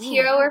 Whether it's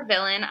hero or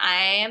villain,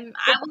 I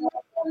will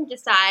let them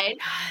decide.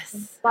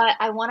 Yes. But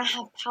I want to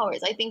have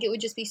powers. I think it would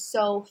just be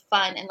so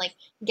fun and like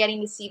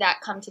getting to see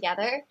that come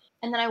together.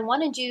 And then I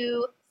want to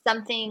do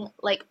something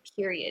like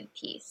period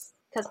piece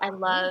because I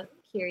love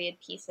period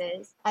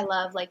pieces. I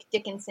love like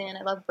Dickinson.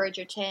 I love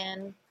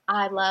Bridgerton.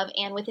 I love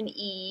Anne with an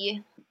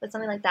E, but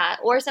something like that.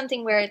 Or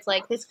something where it's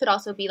like, this could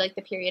also be like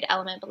the period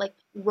element, but like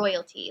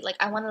royalty. Like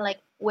I want to like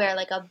wear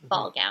like a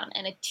ball gown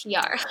and a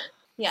tiara.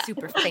 Yeah.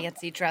 Super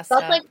fancy dressed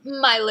That's up. like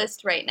my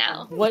list right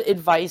now. What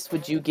advice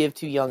would you give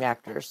to young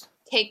actors?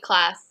 Take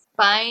class.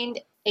 Find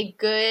a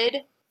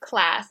good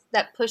class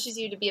that pushes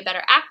you to be a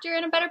better actor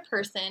and a better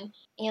person,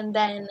 and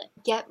then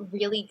get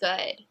really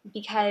good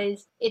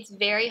because it's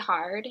very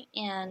hard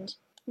and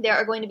there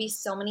are going to be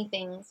so many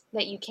things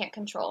that you can't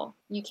control.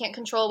 You can't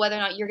control whether or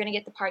not you're going to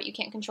get the part. You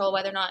can't control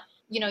whether or not,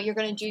 you're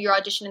going to do your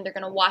audition and they're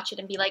going to watch it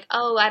and be like,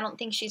 oh, I don't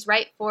think she's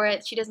right for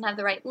it. She doesn't have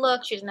the right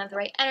look. She doesn't have the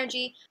right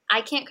energy.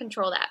 I can't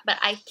control that, but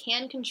I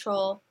can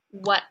control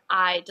what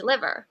I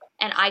deliver,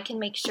 and I can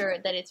make sure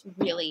that it's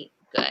really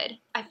good.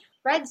 I've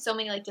read so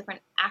many like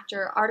different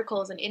actor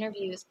articles and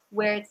interviews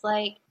where it's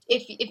like,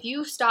 if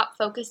you stop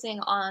focusing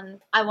on,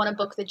 I want to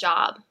book the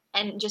job,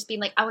 and just being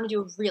like, I want to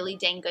do a really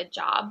dang good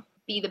job,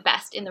 be the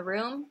best in the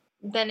room,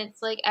 then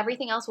it's like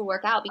everything else will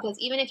work out. Because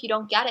even if you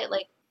don't get it,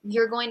 like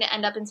you're going to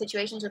end up in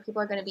situations where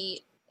people are going to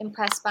be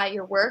impressed by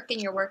your work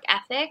and your work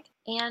ethic.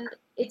 And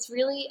it's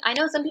really, I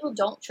know some people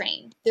don't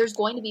train. There's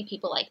going to be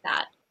people like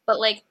that. But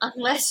like,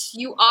 unless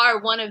you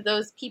are one of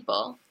those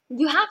people,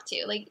 you have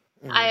to. Like,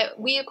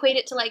 we equate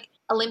it to like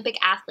Olympic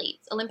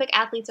athletes. Olympic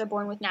athletes are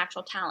born with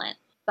natural talent,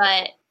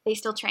 but they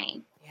still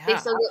train. They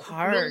still work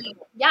hard. really,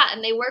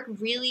 and they work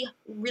really,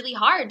 really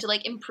hard to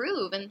like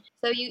improve. And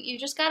so you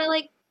just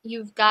gotta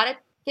you've gotta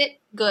get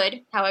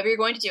good, however you're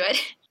going to do it,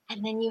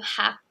 and then you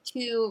have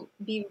to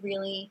be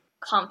really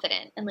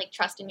confident and like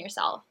trust in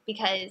yourself,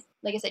 because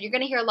like I said, you're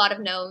gonna hear a lot of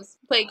no's.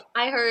 Like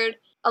I heard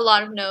a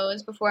lot of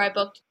no's before I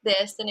booked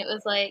this, and it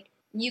was like,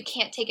 you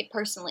can't take it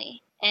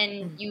personally.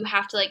 And you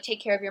have to like take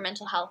care of your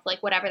mental health,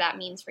 like whatever that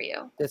means for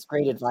you. That's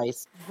great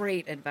advice.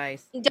 Great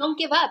advice. Don't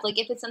give up. Like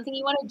if it's something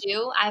you want to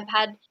do, I've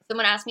had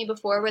someone ask me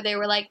before where they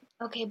were like,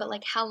 okay, but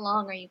like how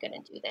long are you gonna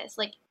do this?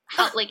 Like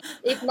how, like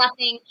if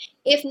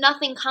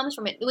nothing comes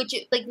from it, which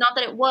like not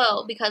that it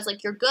will, because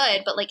like you're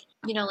good, but like,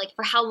 you know, like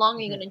for how long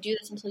are you gonna do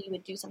this until you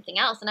would do something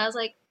else? And I was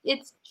like,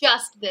 it's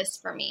just this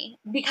for me,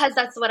 because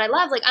that's what I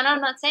love. Like, and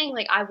I'm not saying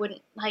like I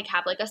wouldn't like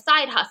have like a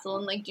side hustle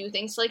and like do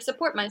things to like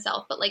support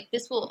myself, but like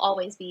this will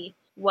always be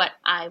what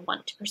I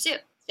want to pursue.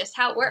 It's just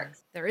how it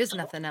works. There is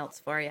nothing else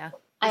for you.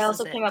 I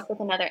also came up with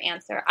another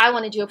answer. I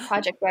want to do a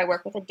project where I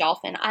work with a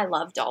dolphin. I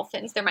love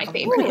dolphins. They're my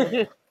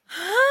favorite.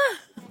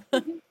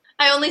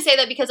 I only say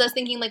that because I was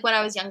thinking like when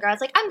I was younger, I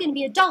was like, I'm going to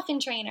be a dolphin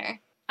trainer.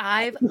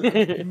 I've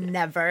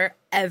never,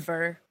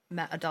 ever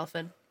met a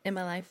dolphin in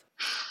my life.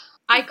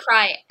 I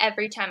cry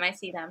every time I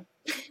see them.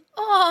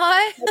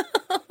 Aww.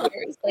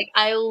 Like,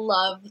 I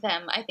love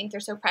them. I think they're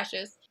so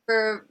precious.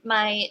 For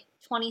my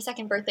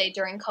 22nd birthday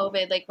during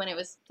COVID, like when it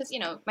was, because, you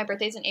know, my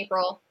birthday's in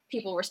April,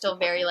 people were still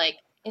very like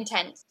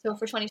intense. So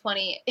for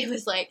 2020, it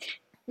was like,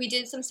 we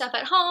did some stuff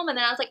at home, and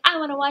then I was like, I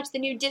want to watch the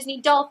new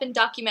Disney dolphin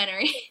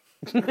documentary.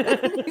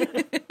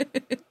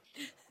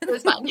 It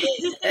was fun.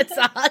 It's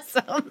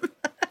awesome. So,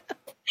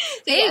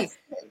 Hey, yes,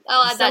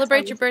 I'll add that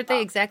celebrate to your my birthday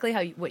list. exactly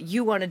what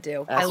you want to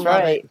do. That's I love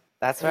right. it.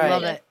 That's I right.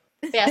 love it.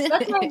 But yeah, so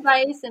that's my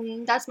advice,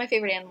 and that's my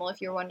favorite animal, if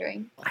you're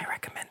wondering. I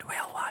recommend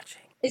whale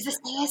watching. Is this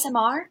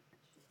ASMR?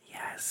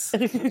 Yes.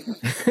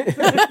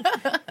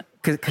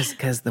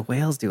 Because the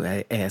whales do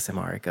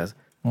ASMR. It goes.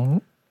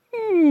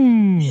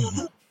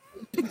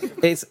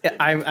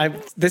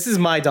 This is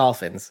my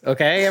dolphins.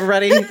 Okay,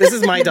 everybody. This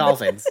is my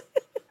dolphins.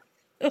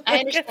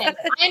 I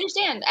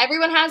understand.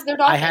 Everyone has their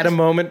dolphins. I had a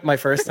moment my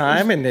first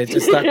time, and it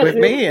just stuck with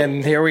me,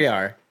 and here we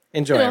are.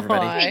 Enjoy,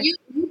 everybody. Aw. You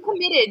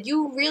committed.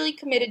 You really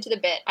committed to the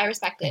bit. I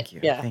respect it. Thank you.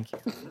 Yeah. Thank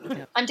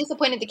you. I'm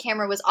disappointed the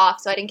camera was off,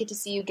 so I didn't get to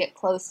see you get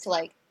close to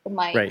like the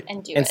mic Right.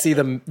 and do and it. see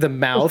the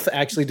mouth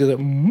actually do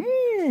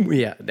the.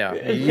 Yeah, no,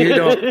 you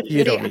don't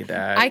need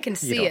that. I can You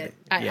see don't it. need-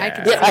 I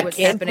can Yeah, see I what's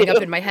can happening too.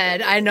 up in my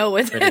head. I know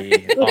what's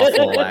Pretty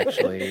awful,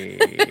 actually.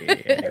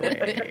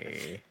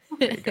 Anyway,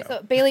 there you go.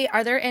 So, Bailey,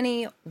 are there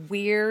any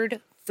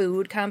weird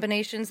food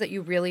combinations that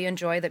you really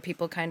enjoy that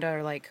people kind of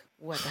are like,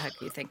 what the heck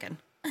are you thinking?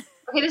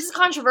 Okay, this is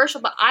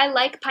controversial, but I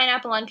like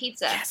pineapple on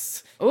pizza.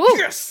 Yes. Ooh,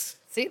 Yes.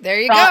 see, there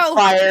you Shots go.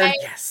 fired.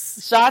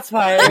 Yes. Shots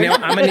fired. You know,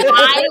 I'm I like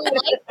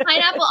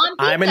pineapple on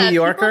pizza. a New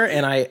Yorker,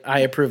 and I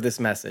approve this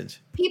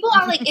message. People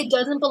are like, it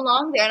doesn't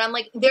belong there, and I'm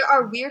like, there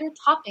are weirder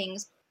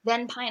toppings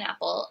than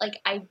pineapple.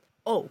 Like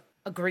Oh,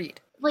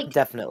 agreed. like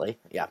Definitely.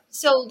 Yeah.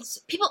 so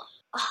people.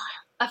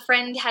 A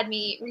friend had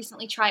me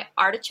recently try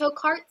artichoke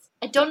hearts.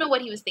 I don't know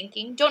what he was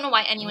thinking. Don't know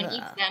why anyone Yeah.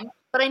 eats them.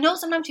 But I know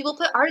sometimes people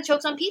put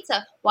artichokes on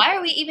pizza. Why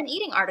are we even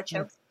eating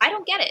artichokes? I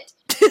don't get it.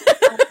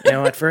 You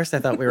know, at first I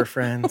thought we were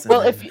friends.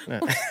 Well, and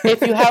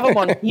if you have them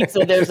on pizza,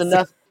 there's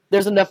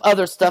enough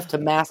other stuff to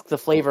mask the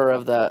flavor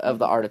of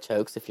the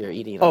artichokes if you're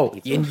eating it on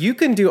pizza. and you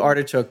can do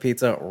artichoke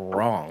pizza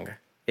wrong.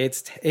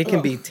 It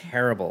can be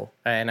terrible.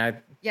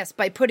 And Yes,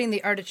 by putting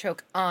the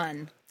artichoke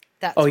on.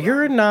 That's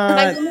you're My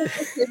not. woman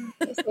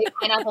to say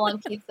pineapple on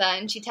pizza,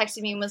 and she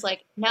texted me and was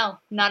like, "No,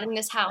 not in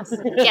this house.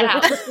 Get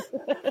out."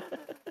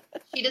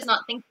 She does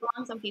not think it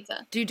belongs on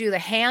pizza. Do you do the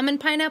ham and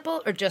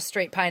pineapple or just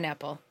straight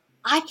pineapple?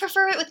 I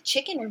prefer it with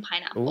chicken and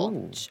pineapple.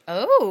 Ooh,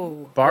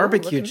 Oh,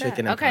 barbecue look at that.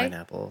 chicken and Okay.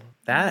 pineapple.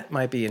 That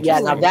might be Yeah,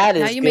 interesting. now that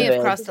is Now you good. may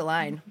have crossed the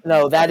line.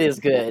 No, that is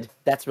good.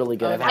 That's really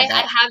good. I've I had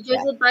that. have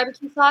drizzled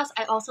barbecue sauce.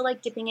 I also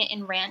like dipping it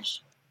in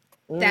ranch.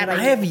 That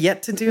I have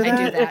yet to do that.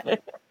 I do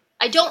that.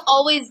 I don't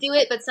always do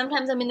it, but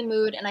sometimes I'm in the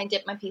mood and I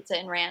dip my pizza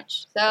in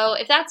ranch. So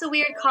if that's a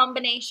weird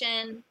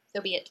combination,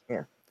 so be it.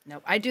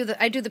 No, I do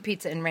the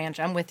pizza in ranch.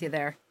 I'm with you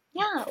there.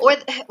 Yeah, or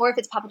if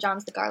it's Papa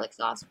John's, the garlic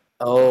sauce.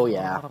 Oh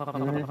yeah.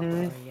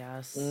 Oh,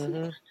 yes.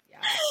 Mhm.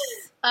 Yes.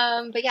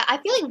 But yeah, I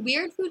feel like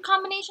weird food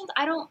combinations.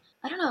 I don't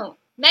know.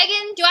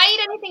 Megan, do I eat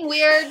anything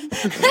weird?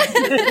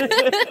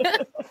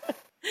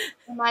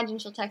 Imagine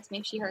she'll text me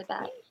if she heard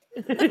that.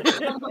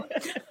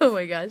 Oh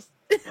my gosh.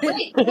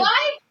 Wait,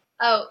 why?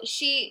 Oh,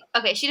 she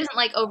doesn't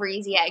like over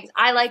easy eggs.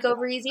 I like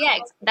over easy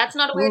eggs. That's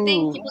not a weird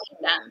thing. Ooh. People eat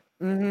them.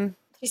 Mm-hmm.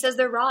 She says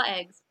they're raw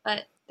eggs,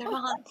 but they're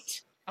not.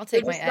 I'll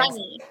They're take my just eggs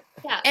runny.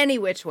 Yeah. any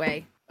which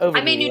way. Over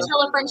I made the-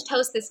 Nutella French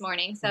toast this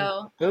morning,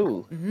 so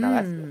Ooh. Now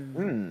that's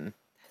That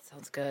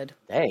sounds good.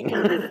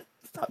 dang.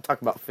 Stop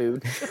talking about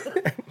food.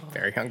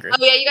 Very hungry. oh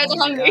yeah, you guys are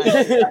hungry.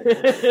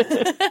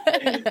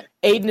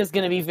 Aiden is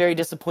going to be very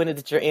disappointed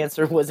that your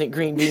answer wasn't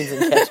green beans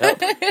and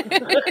ketchup.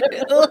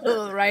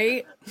 Ugh,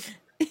 right?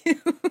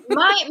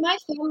 my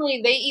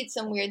family, they eat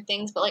some weird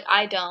things, but like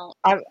I don't.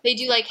 I- They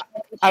do like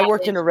I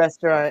worked in a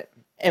restaurant,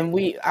 and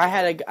I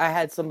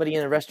had somebody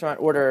in a restaurant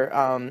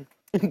order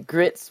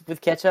grits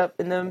with ketchup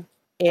in them,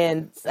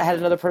 and I had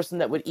another person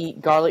that would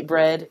eat garlic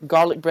bread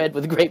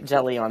with grape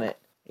jelly on it.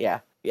 Yeah.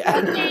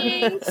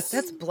 Thanks.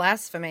 That's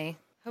blasphemy.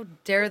 How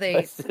dare they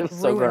It was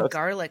so ruin gross.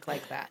 garlic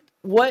like that?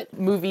 What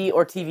movie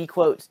or TV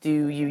quotes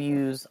do you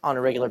use on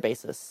a regular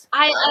basis?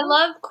 I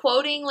love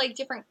quoting like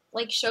different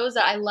like shows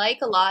that I like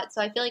a lot.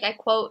 So I feel like I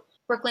quote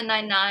Brooklyn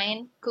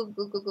Nine-Nine. Cool.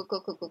 Things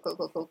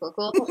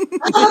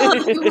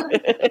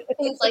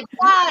like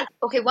that.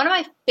 Okay, one of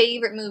my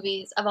favorite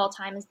movies of all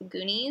time is The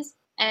Goonies.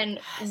 And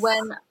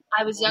when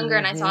I was younger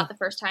and I saw it the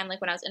first time,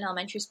 like when I was in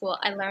elementary school,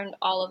 I learned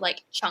all of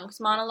like Chunk's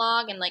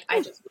monologue, and like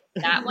I just whip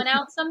that one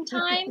out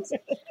sometimes.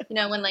 You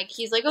know, when like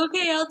he's like,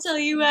 "Okay, I'll tell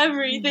you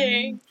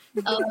everything."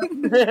 Like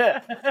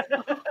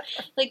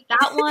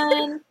that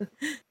one,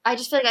 I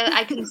just feel like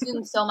I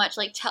consume so much,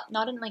 like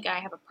not in like I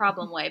have a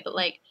problem way, but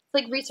like it's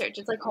like research.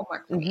 It's like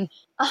homework for me.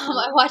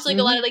 I watch like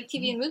a lot of like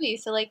TV and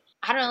movies, so like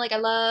I don't know, like I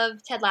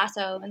love Ted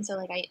Lasso, and so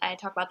like I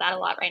talk about that a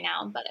lot right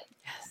now. But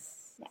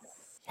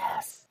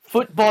Yes.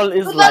 Football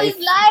is football life.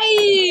 is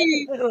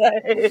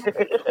life.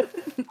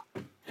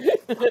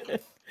 I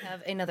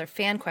have another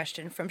fan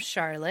question from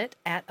Charlotte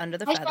at Under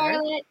the Hi, Feather.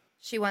 Charlotte.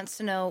 She wants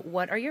to know,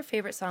 what are your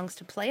favorite songs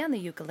to play on the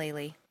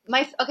ukulele?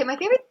 My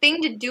favorite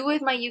thing to do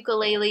with my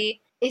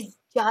ukulele is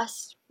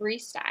just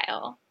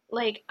freestyle.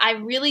 Like I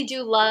really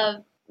do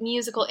love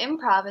musical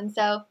improv, and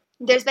so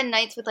there's been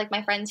nights with like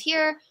my friends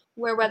here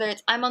where whether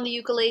it's I'm on the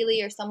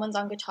ukulele or someone's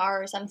on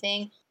guitar or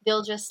something,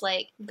 they'll just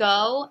like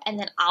go and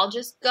then I'll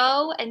just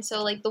go. And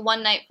so like the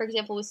one night, for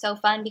example, was so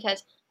fun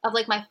because of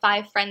like my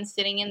 5 friends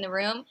sitting in the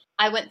room.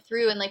 I went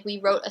through and like we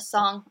wrote a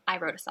song. I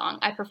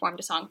performed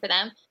a song for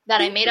them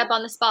that I made up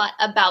on the spot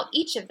about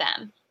each of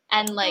them.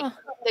 And like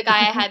the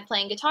guy I had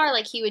playing guitar,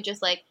 like he would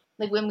just like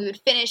when we would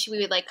finish, we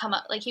would like come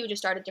up, like he would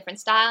just start a different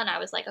style, and I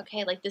was like,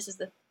 okay, like this is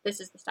the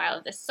style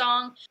of this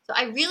song. So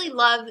I really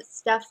love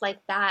stuff like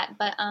that.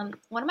 But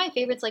one of my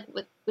favorites, like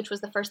which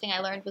was the first thing I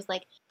learned, was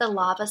like the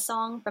Lava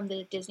Song from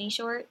the Disney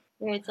short,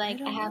 where it's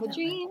like, I have a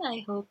dream,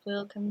 I hope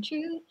will come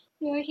true.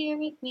 You're here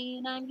with me,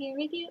 and I'm here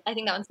with you. I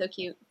think that one's so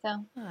cute.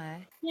 So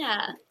Hi.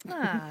 yeah.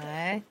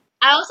 Hi.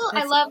 I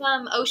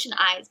love Ocean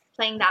Eyes,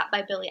 playing that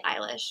by Billie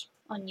Eilish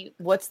on YouTube.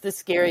 What's the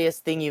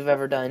scariest thing you've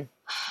ever done?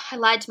 I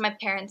lied to my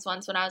parents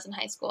once when I was in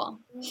high school,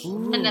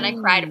 and then I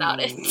cried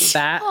about it.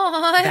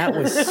 That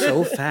was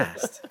so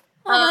fast.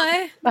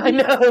 Hi. I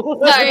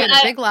know. Sorry, A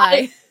big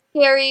lie.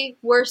 Scary,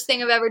 worst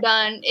thing I've ever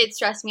done. It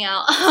stressed me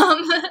out.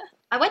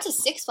 I went to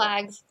Six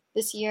Flags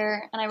this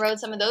year, and I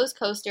rode some of those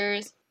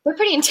coasters. They're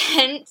pretty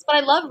intense, but I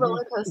love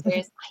roller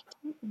coasters. I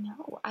don't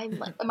know.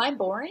 Am I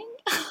boring?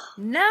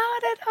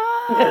 Not at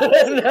all.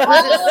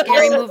 Was it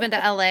scary moving to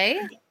LA?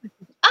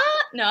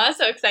 No, I'm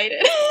so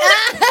excited.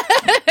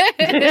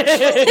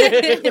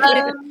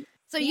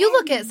 So you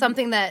look at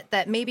something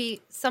that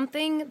maybe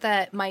something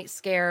that might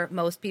scare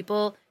most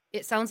people.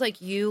 It sounds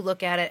like you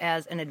look at it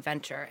as an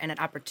adventure and an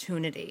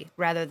opportunity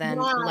rather than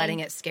letting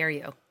it scare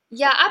you.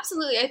 Yeah,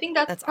 absolutely. I think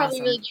that's probably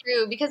awesome. really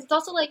true, because it's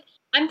also like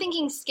I'm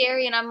thinking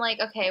scary and I'm like,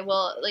 okay,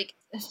 well, like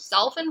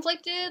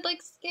self-inflicted,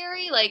 like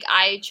scary. Like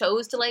I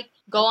chose to like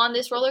go on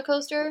this roller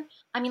coaster.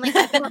 I mean, like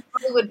I've been on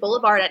Hollywood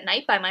Boulevard at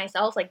night by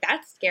myself. Like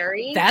that's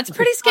scary. That's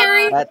pretty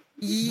scary. That's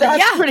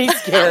pretty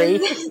scary.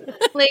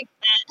 Like,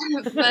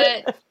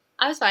 but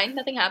I was fine.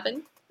 Nothing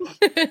happened.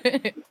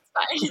 It's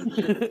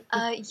fine.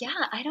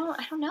 Yeah, I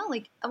don't know.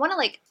 Like I want to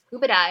like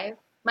scuba dive.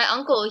 My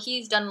uncle,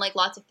 he's done like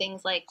lots of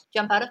things like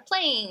jump out of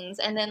planes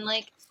and then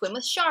like swim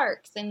with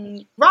sharks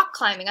and rock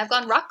climbing. I've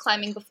gone rock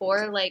climbing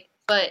before, like,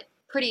 but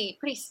pretty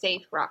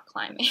safe rock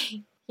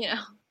climbing, you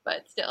know,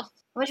 but still.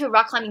 I went to a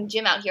rock climbing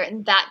gym out here,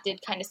 and that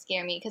did kind of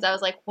scare me because I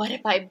was like, what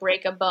if I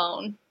break a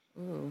bone?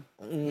 Ooh.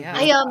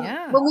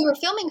 Yeah. When we were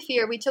filming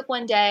Fear, we took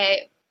one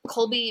day,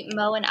 Colby,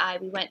 Mo, and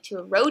we went to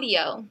a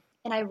rodeo,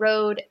 and I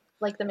rode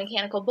like the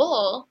mechanical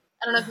bull.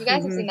 I don't know if you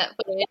guys have seen that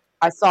footage.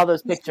 I saw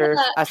those pictures.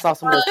 I saw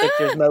some of those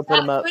pictures. Mo put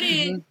them up.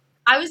 Footage,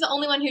 I was the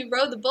only one who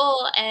rode the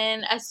bull,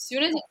 and as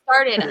soon as it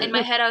started, in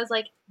my head, I was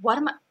like, what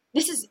am I?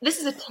 This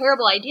is a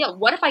terrible idea.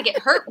 What if I get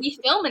hurt? We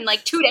film in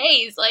like 2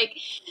 days. Like,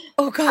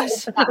 oh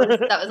gosh, that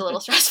was a little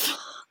stressful.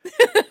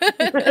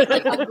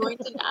 Like I'm going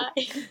to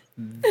die.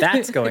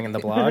 That's going in the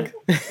blog.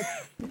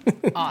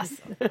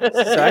 Awesome.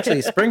 So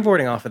actually,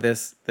 springboarding off of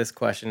this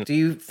question, do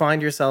you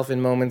find yourself in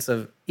moments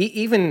of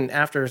even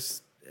after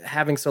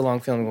having so long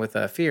filming with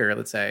Fear,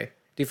 let's say,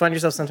 do you find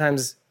yourself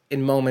sometimes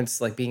in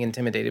moments like being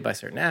intimidated by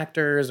certain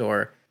actors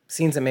or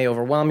scenes that may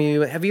overwhelm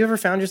you? Have you ever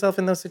found yourself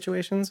in those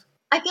situations?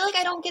 I feel like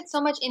I don't get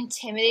so much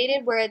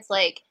intimidated where it's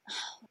like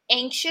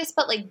anxious,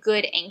 but like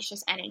good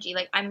anxious energy.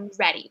 Like I'm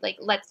ready. Like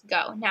let's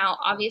go. Now,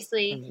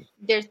 obviously,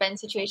 there's been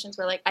situations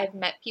where like I've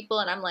met people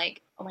and I'm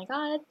like, oh my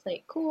god,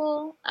 like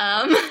cool.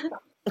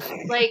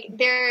 Like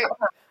they're.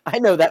 I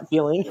know that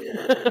feeling.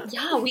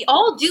 Yeah, we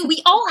all do.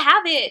 We all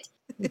have it.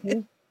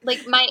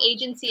 Like my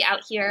agency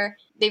out here,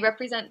 they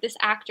represent this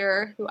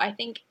actor who I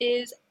think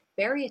is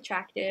very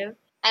attractive.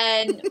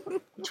 And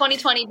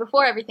 2020,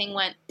 before everything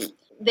went,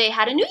 they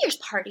had a New Year's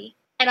party.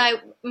 And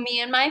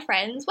me and my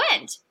friends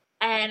went.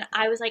 And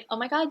I was like, oh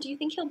my God, do you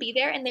think he'll be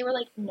there? And they were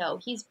like, no,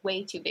 he's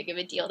way too big of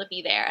a deal to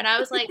be there. And I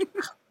was like,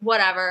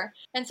 whatever.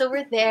 And so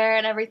we're there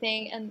and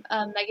everything. And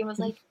Megan was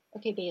like,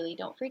 okay, Bailey,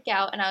 don't freak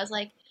out. And I was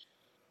like,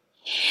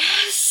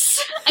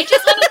 yes, I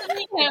just wanted to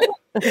meet him.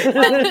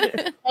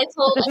 I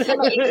told my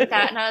agent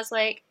that, and I was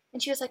like,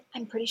 and she was like,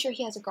 I'm pretty sure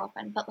he has a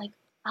girlfriend, but like,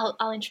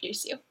 I'll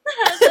introduce you.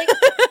 I was like,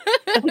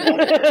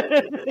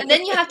 and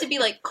then you have to be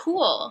like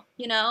cool,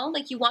 you know,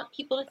 like you want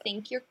people to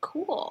think you're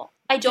cool.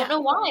 I don't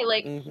know why,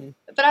 like,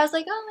 but I was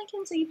like, oh,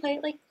 Lincoln, so you play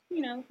it like, you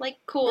know, like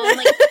cool. And,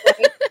 like,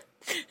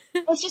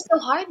 it's just so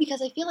hard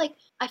because I feel like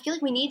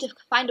we need to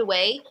find a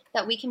way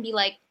that we can be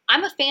like,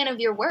 I'm a fan of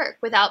your work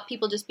without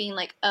people just being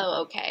like,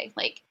 oh, okay,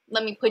 like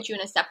let me put you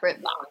in a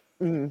separate box.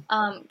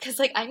 Because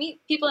like I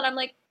meet people and I'm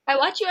like, I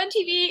watch you on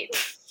TV.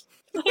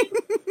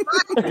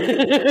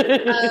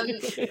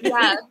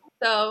 Yeah.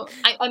 So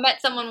I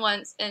met someone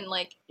once and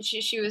like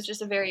she was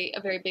just a very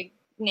big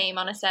name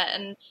on a set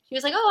and she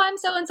was like, oh, I'm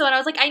so and so, and I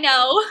was like, I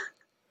know.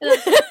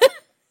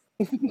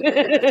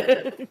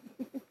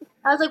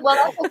 I was like, well,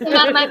 that's what came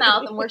out of my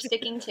mouth and we're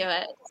sticking to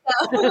it. So.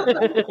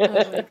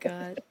 Oh my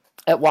God.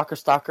 At Walker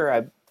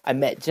Stalker, I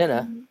met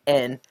Jenna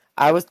and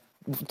I was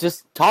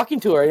just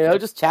talking to her, you know,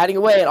 just chatting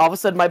away, and all of a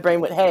sudden my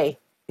brain went, hey,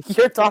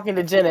 you're talking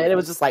to Jenna, and it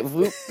was just like,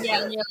 whoop,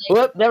 yeah, and you're like,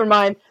 whoop, never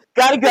mind,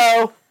 gotta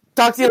go,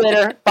 talk to you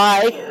later,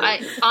 bye.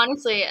 I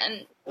honestly,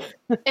 and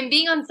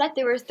being on set,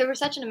 there were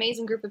such an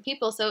amazing group of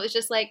people, so it was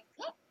just like,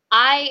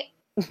 I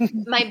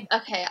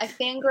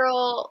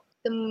fangirl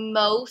the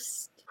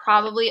most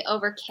probably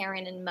over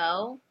Karen and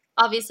Mo.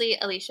 Obviously,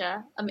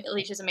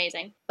 Alicia's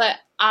amazing, but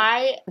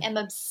I am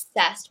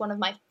obsessed. One of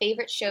my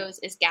favorite shows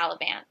is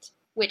Gallivant,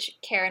 which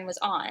Karen was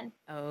on.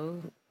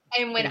 Oh.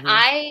 And when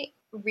I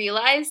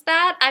realized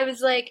that, I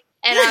was like,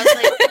 what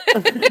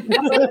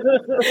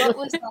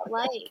was that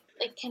like?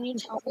 Like, can you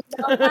tell me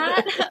about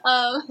that?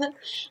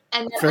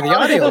 And then For the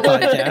audio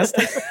podcast,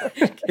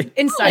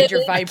 Inside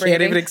your vibrating.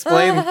 can't even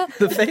explain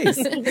the face.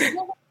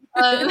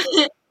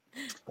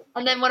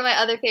 And then one of my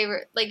other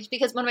favorite, like,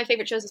 because one of my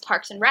favorite shows is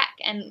Parks and Rec,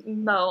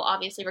 and Mo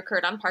obviously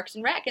recurred on Parks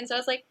and Rec, and so I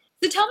was like,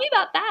 so tell me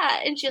about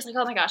that. And she was like,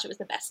 oh my gosh, it was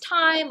the best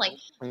time, like,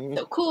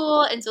 so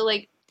cool. And so,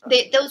 like,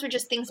 those were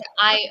just things that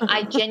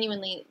I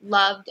genuinely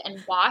loved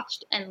and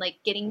watched, and, like,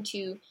 getting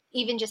to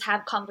even just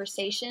have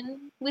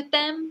conversation with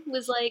them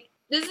was like,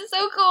 this is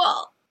so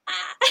cool.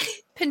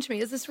 Pinch me,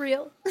 is this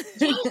real? And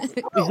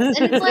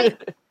it's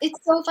like,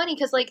 it's so funny,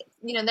 because, like,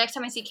 you know, next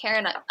time I see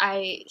Karen,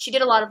 she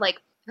did a lot of, like,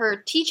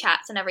 her tea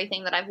chats and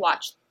everything that I've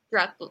watched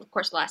throughout the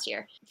course of last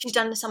year. She's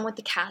done some with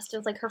the cast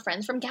of like her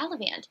friends from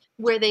Gallivant,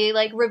 where they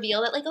like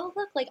reveal that like, oh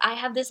look, like I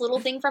have this little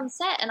thing from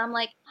set, and I'm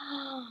like,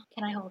 oh,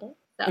 can I hold it?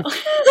 So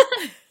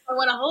I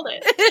want to hold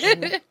it.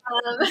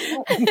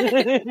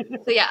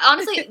 So yeah,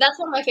 honestly, that's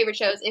one of my favorite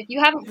shows. If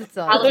you haven't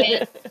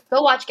Gallivant,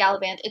 go watch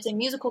Gallivant. It's a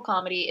musical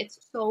comedy. It's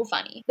so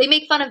funny. They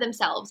make fun of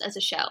themselves as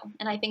a show,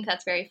 and I think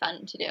that's very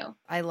fun to do.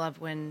 I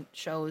love when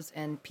shows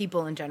and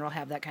people in general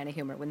have that kind of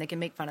humor, when they can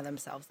make fun of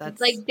themselves.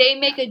 That's like they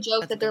make a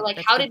joke that they're like,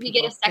 how did we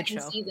get a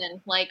second season?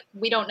 Like,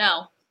 we don't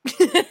know.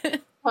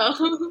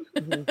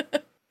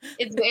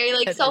 It's very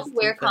like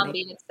self-aware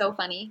comedy, and it's so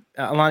funny.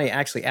 Alani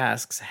actually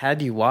asks, had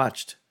you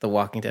watched The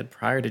Walking Dead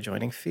prior to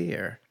joining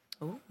Fear?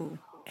 Ooh.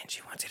 And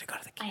she wants you to go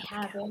to the camp. I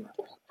haven't.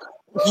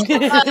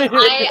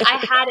 I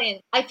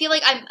hadn't. I feel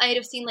like I might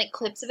have seen like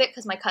clips of it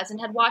because my cousin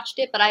had watched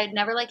it, but I had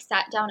never like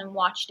sat down and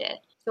watched it.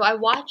 So I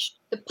watched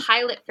the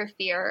pilot for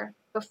Fear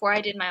before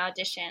I did my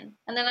audition,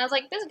 and then I was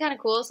like, this is kind of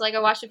cool. So like I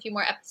watched a few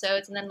more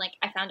episodes, and then like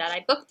I found out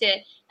I booked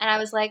it, and I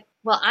was like,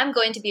 well, I'm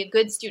going to be a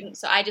good student,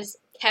 so I just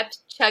kept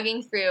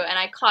chugging through, and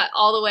I caught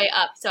all the way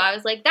up. So I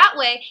was like, that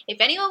way, if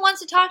anyone wants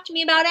to talk to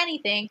me about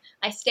anything,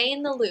 I stay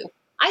in the loop.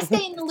 I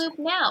stay in the loop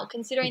now,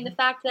 considering the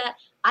fact that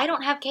I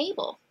don't have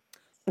cable.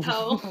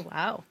 So Oh,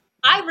 wow.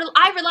 I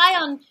rely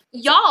on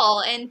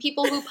y'all and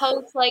people who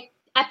post like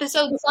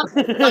episodes on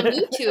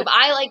YouTube.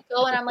 I like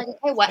go and I'm like,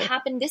 okay, what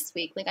happened this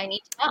week? Like I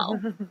need to know.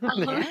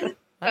 Yeah.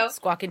 Well,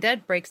 Squawking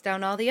Dead breaks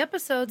down all the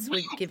episodes.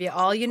 We give you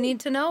all you need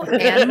to know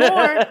and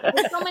more.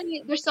 There's so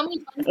many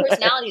fun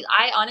personalities.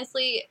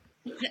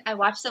 I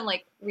watched some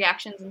like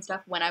reactions and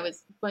stuff when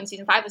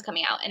season 5 was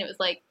coming out, and it was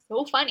like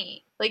so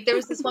funny. Like there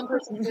was this one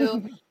person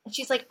who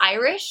she's like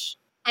Irish,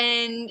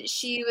 and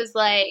she was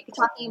like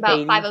talking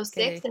about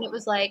 506, and it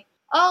was like,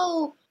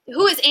 oh,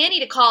 who is Annie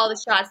to call the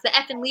shots? The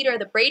effing leader of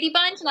the Brady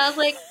Bunch? And I was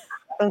like,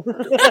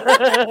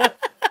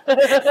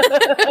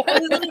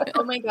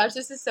 oh my gosh,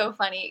 this is so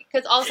funny.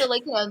 Because also,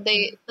 like, you know,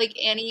 they like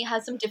Annie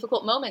has some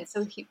difficult moments,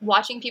 so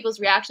watching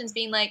people's reactions,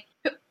 being like,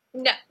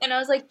 no, and I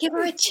was like, give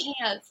her a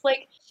chance.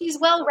 Like, she's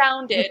well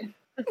rounded.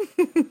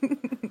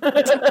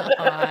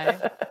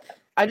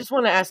 I just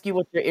want to ask you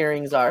what your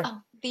earrings are.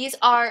 Oh, these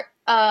are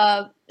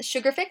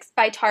Sugar Fix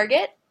by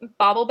Target,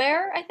 Bobble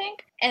Bear, I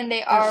think, and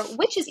they are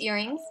witch's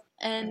earrings,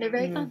 and they're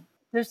very fun.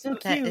 They're so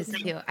cute. That is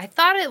cute. I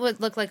thought it would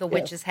look like a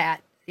witch's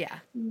hat. Yeah.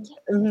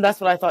 That's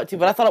what I thought too,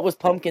 but I thought it was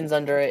pumpkins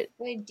under it.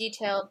 Very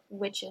detailed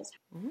witches.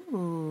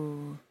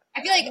 Ooh.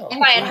 I feel like if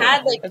I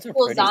had like Those are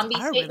cool pretty. zombie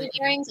Are statement really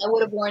earrings, I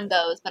would have worn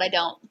those, but I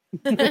don't.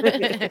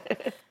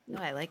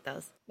 Oh, I like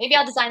those. Maybe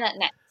I'll design that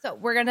next. So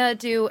we're going to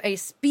do a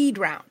speed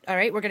round. All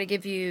right. We're going to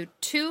give you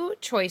 2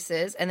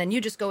 choices, and then you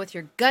just go with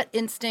your gut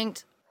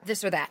instinct,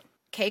 this or that.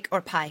 Cake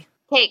or pie?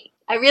 Cake.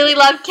 I really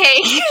love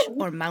cake.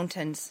 Or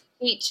mountains?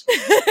 Peach.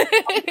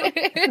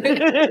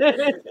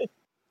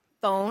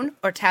 Phone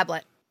or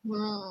tablet?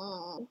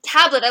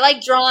 Tablet. I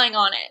like drawing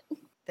on it.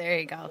 There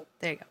you go.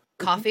 There you go.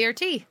 Coffee or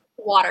tea?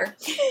 Water.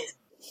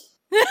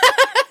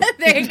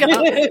 There you go.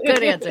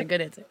 Good answer.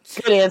 Good answer.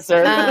 Good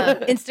answer.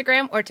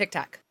 Instagram or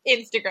TikTok?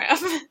 Instagram.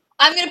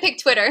 I'm going to pick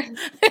Twitter.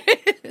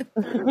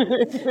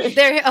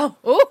 There you go.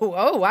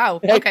 Oh, wow.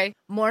 Okay.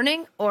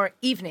 Morning or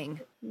evening?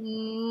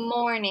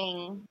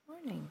 Morning.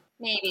 Morning.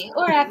 Maybe.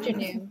 Or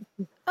afternoon.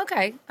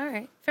 Okay. All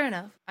right. Fair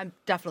enough. I'm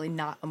definitely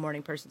not a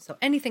morning person, so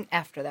anything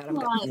after that, I'm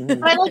good.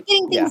 But I like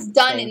getting things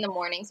done same. in the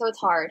morning, so it's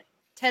hard.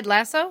 Ted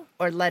Lasso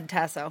or Lead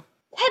Tasso?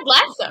 Ted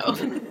Lasso.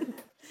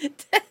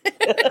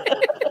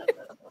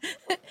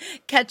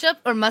 Ketchup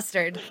or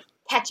mustard?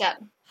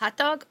 Ketchup. Hot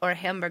dog or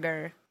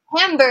hamburger?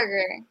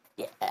 Hamburger.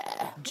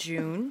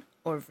 June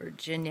or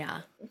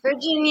Virginia?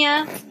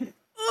 Virginia.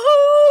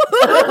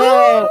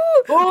 Oh.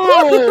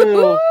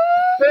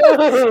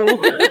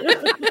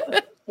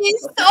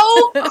 He's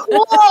so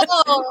cool.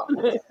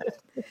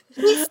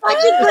 He's such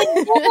a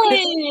good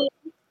boy.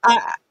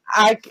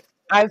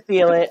 I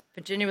feel it.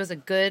 Virginia was a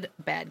good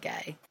bad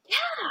guy.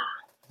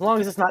 As long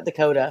as it's not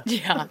Dakota.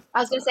 Yeah. I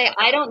was going to say,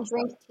 I don't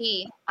drink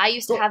tea. I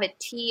used to have a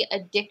tea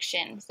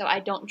addiction, so I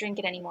don't drink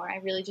it anymore. I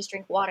really just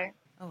drink water.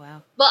 Oh,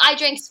 wow. Well, I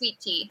drank sweet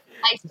tea.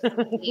 Iced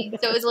tea.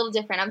 So it was a little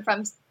different. I'm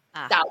from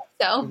South,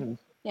 so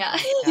yeah.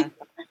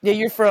 Yeah,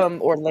 you're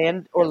from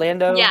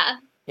Orlando? Yeah.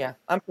 Yeah.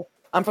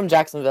 I'm from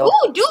Jacksonville.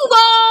 Ooh,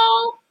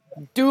 Duval!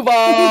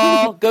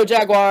 Duval! Go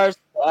Jaguars!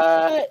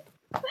 What?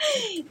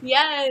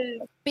 Yes.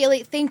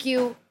 Bailey, thank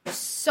you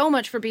so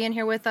much for being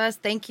here with us.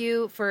 Thank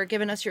you for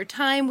giving us your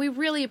time. We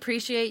really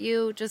appreciate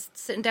you just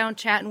sitting down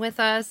chatting with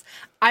us.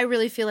 I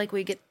really feel like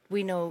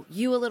we know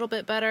you a little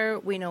bit better.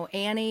 We know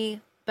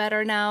Annie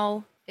better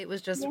now. It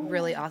was just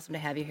really awesome to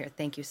have you here.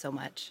 Thank you so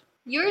much.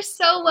 You're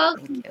so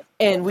welcome. Thank you.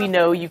 And we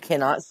know you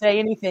cannot say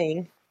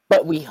anything,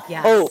 but we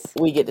hope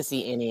we get to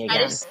see Annie again.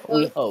 That is so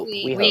We hope.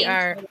 sweet. We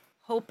are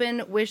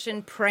hoping,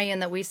 wishing, praying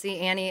that we see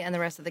Annie and the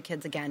rest of the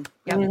kids again.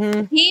 Yep.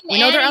 Mm-hmm. Team We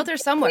know they're Annie, out there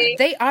somewhere.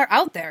 They are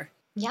out there.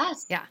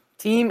 Yes. Yeah.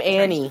 Team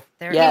Annie.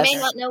 They're Yes. You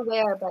may not know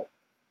where, but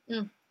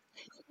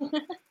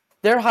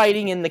They're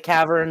hiding in the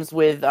caverns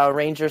with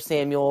Ranger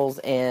Samuels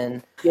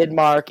and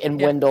Skidmark and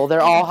Wendell.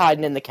 They're all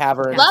hiding in the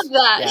caverns. love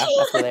that. Yeah,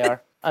 that's where they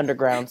are.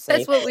 Underground, safe.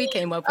 That's what we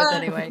came up with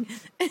anyway.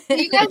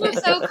 You guys are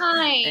so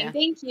kind. Yeah.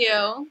 Thank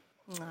you.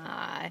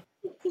 Aw.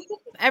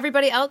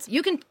 Everybody else,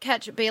 you can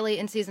catch Bailey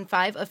in season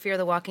 5 of Fear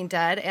the Walking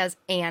Dead as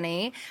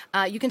Annie.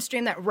 You can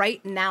stream that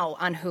right now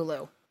on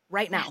Hulu.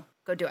 Right now.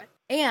 Go do it.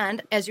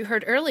 And as you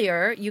heard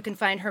earlier, you can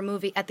find her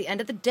movie At the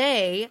End of the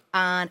Day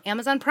on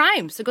Amazon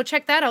Prime. So go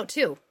check that out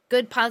too.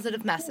 Good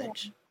positive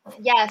message.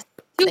 Yes.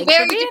 Two Thanks for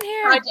very being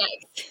different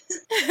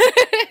here.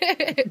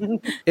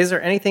 projects. Is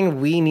there anything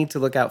we need to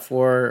look out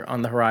for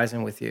on the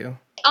horizon with you?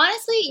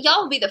 Honestly,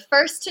 y'all will be the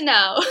first to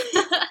know.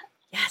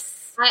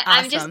 Yes.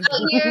 I'm just Awesome.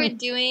 out here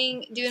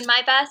doing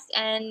my best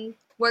and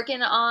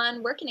working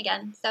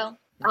again. So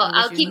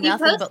I'll wish you keep you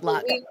nothing posted. but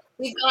luck.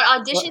 We've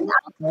got auditions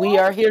out. We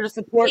are here to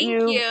support Thank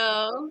you.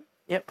 you.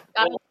 Yep.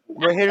 Gotta-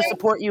 We're here to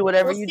support you,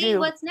 whatever we'll you see do.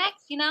 what's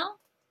next,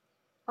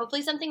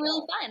 Hopefully something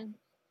really fun.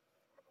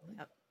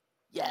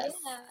 Yes.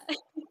 Yeah.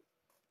 Thanks.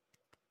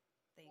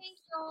 Thank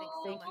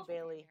you. Thank you,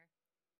 Bailey.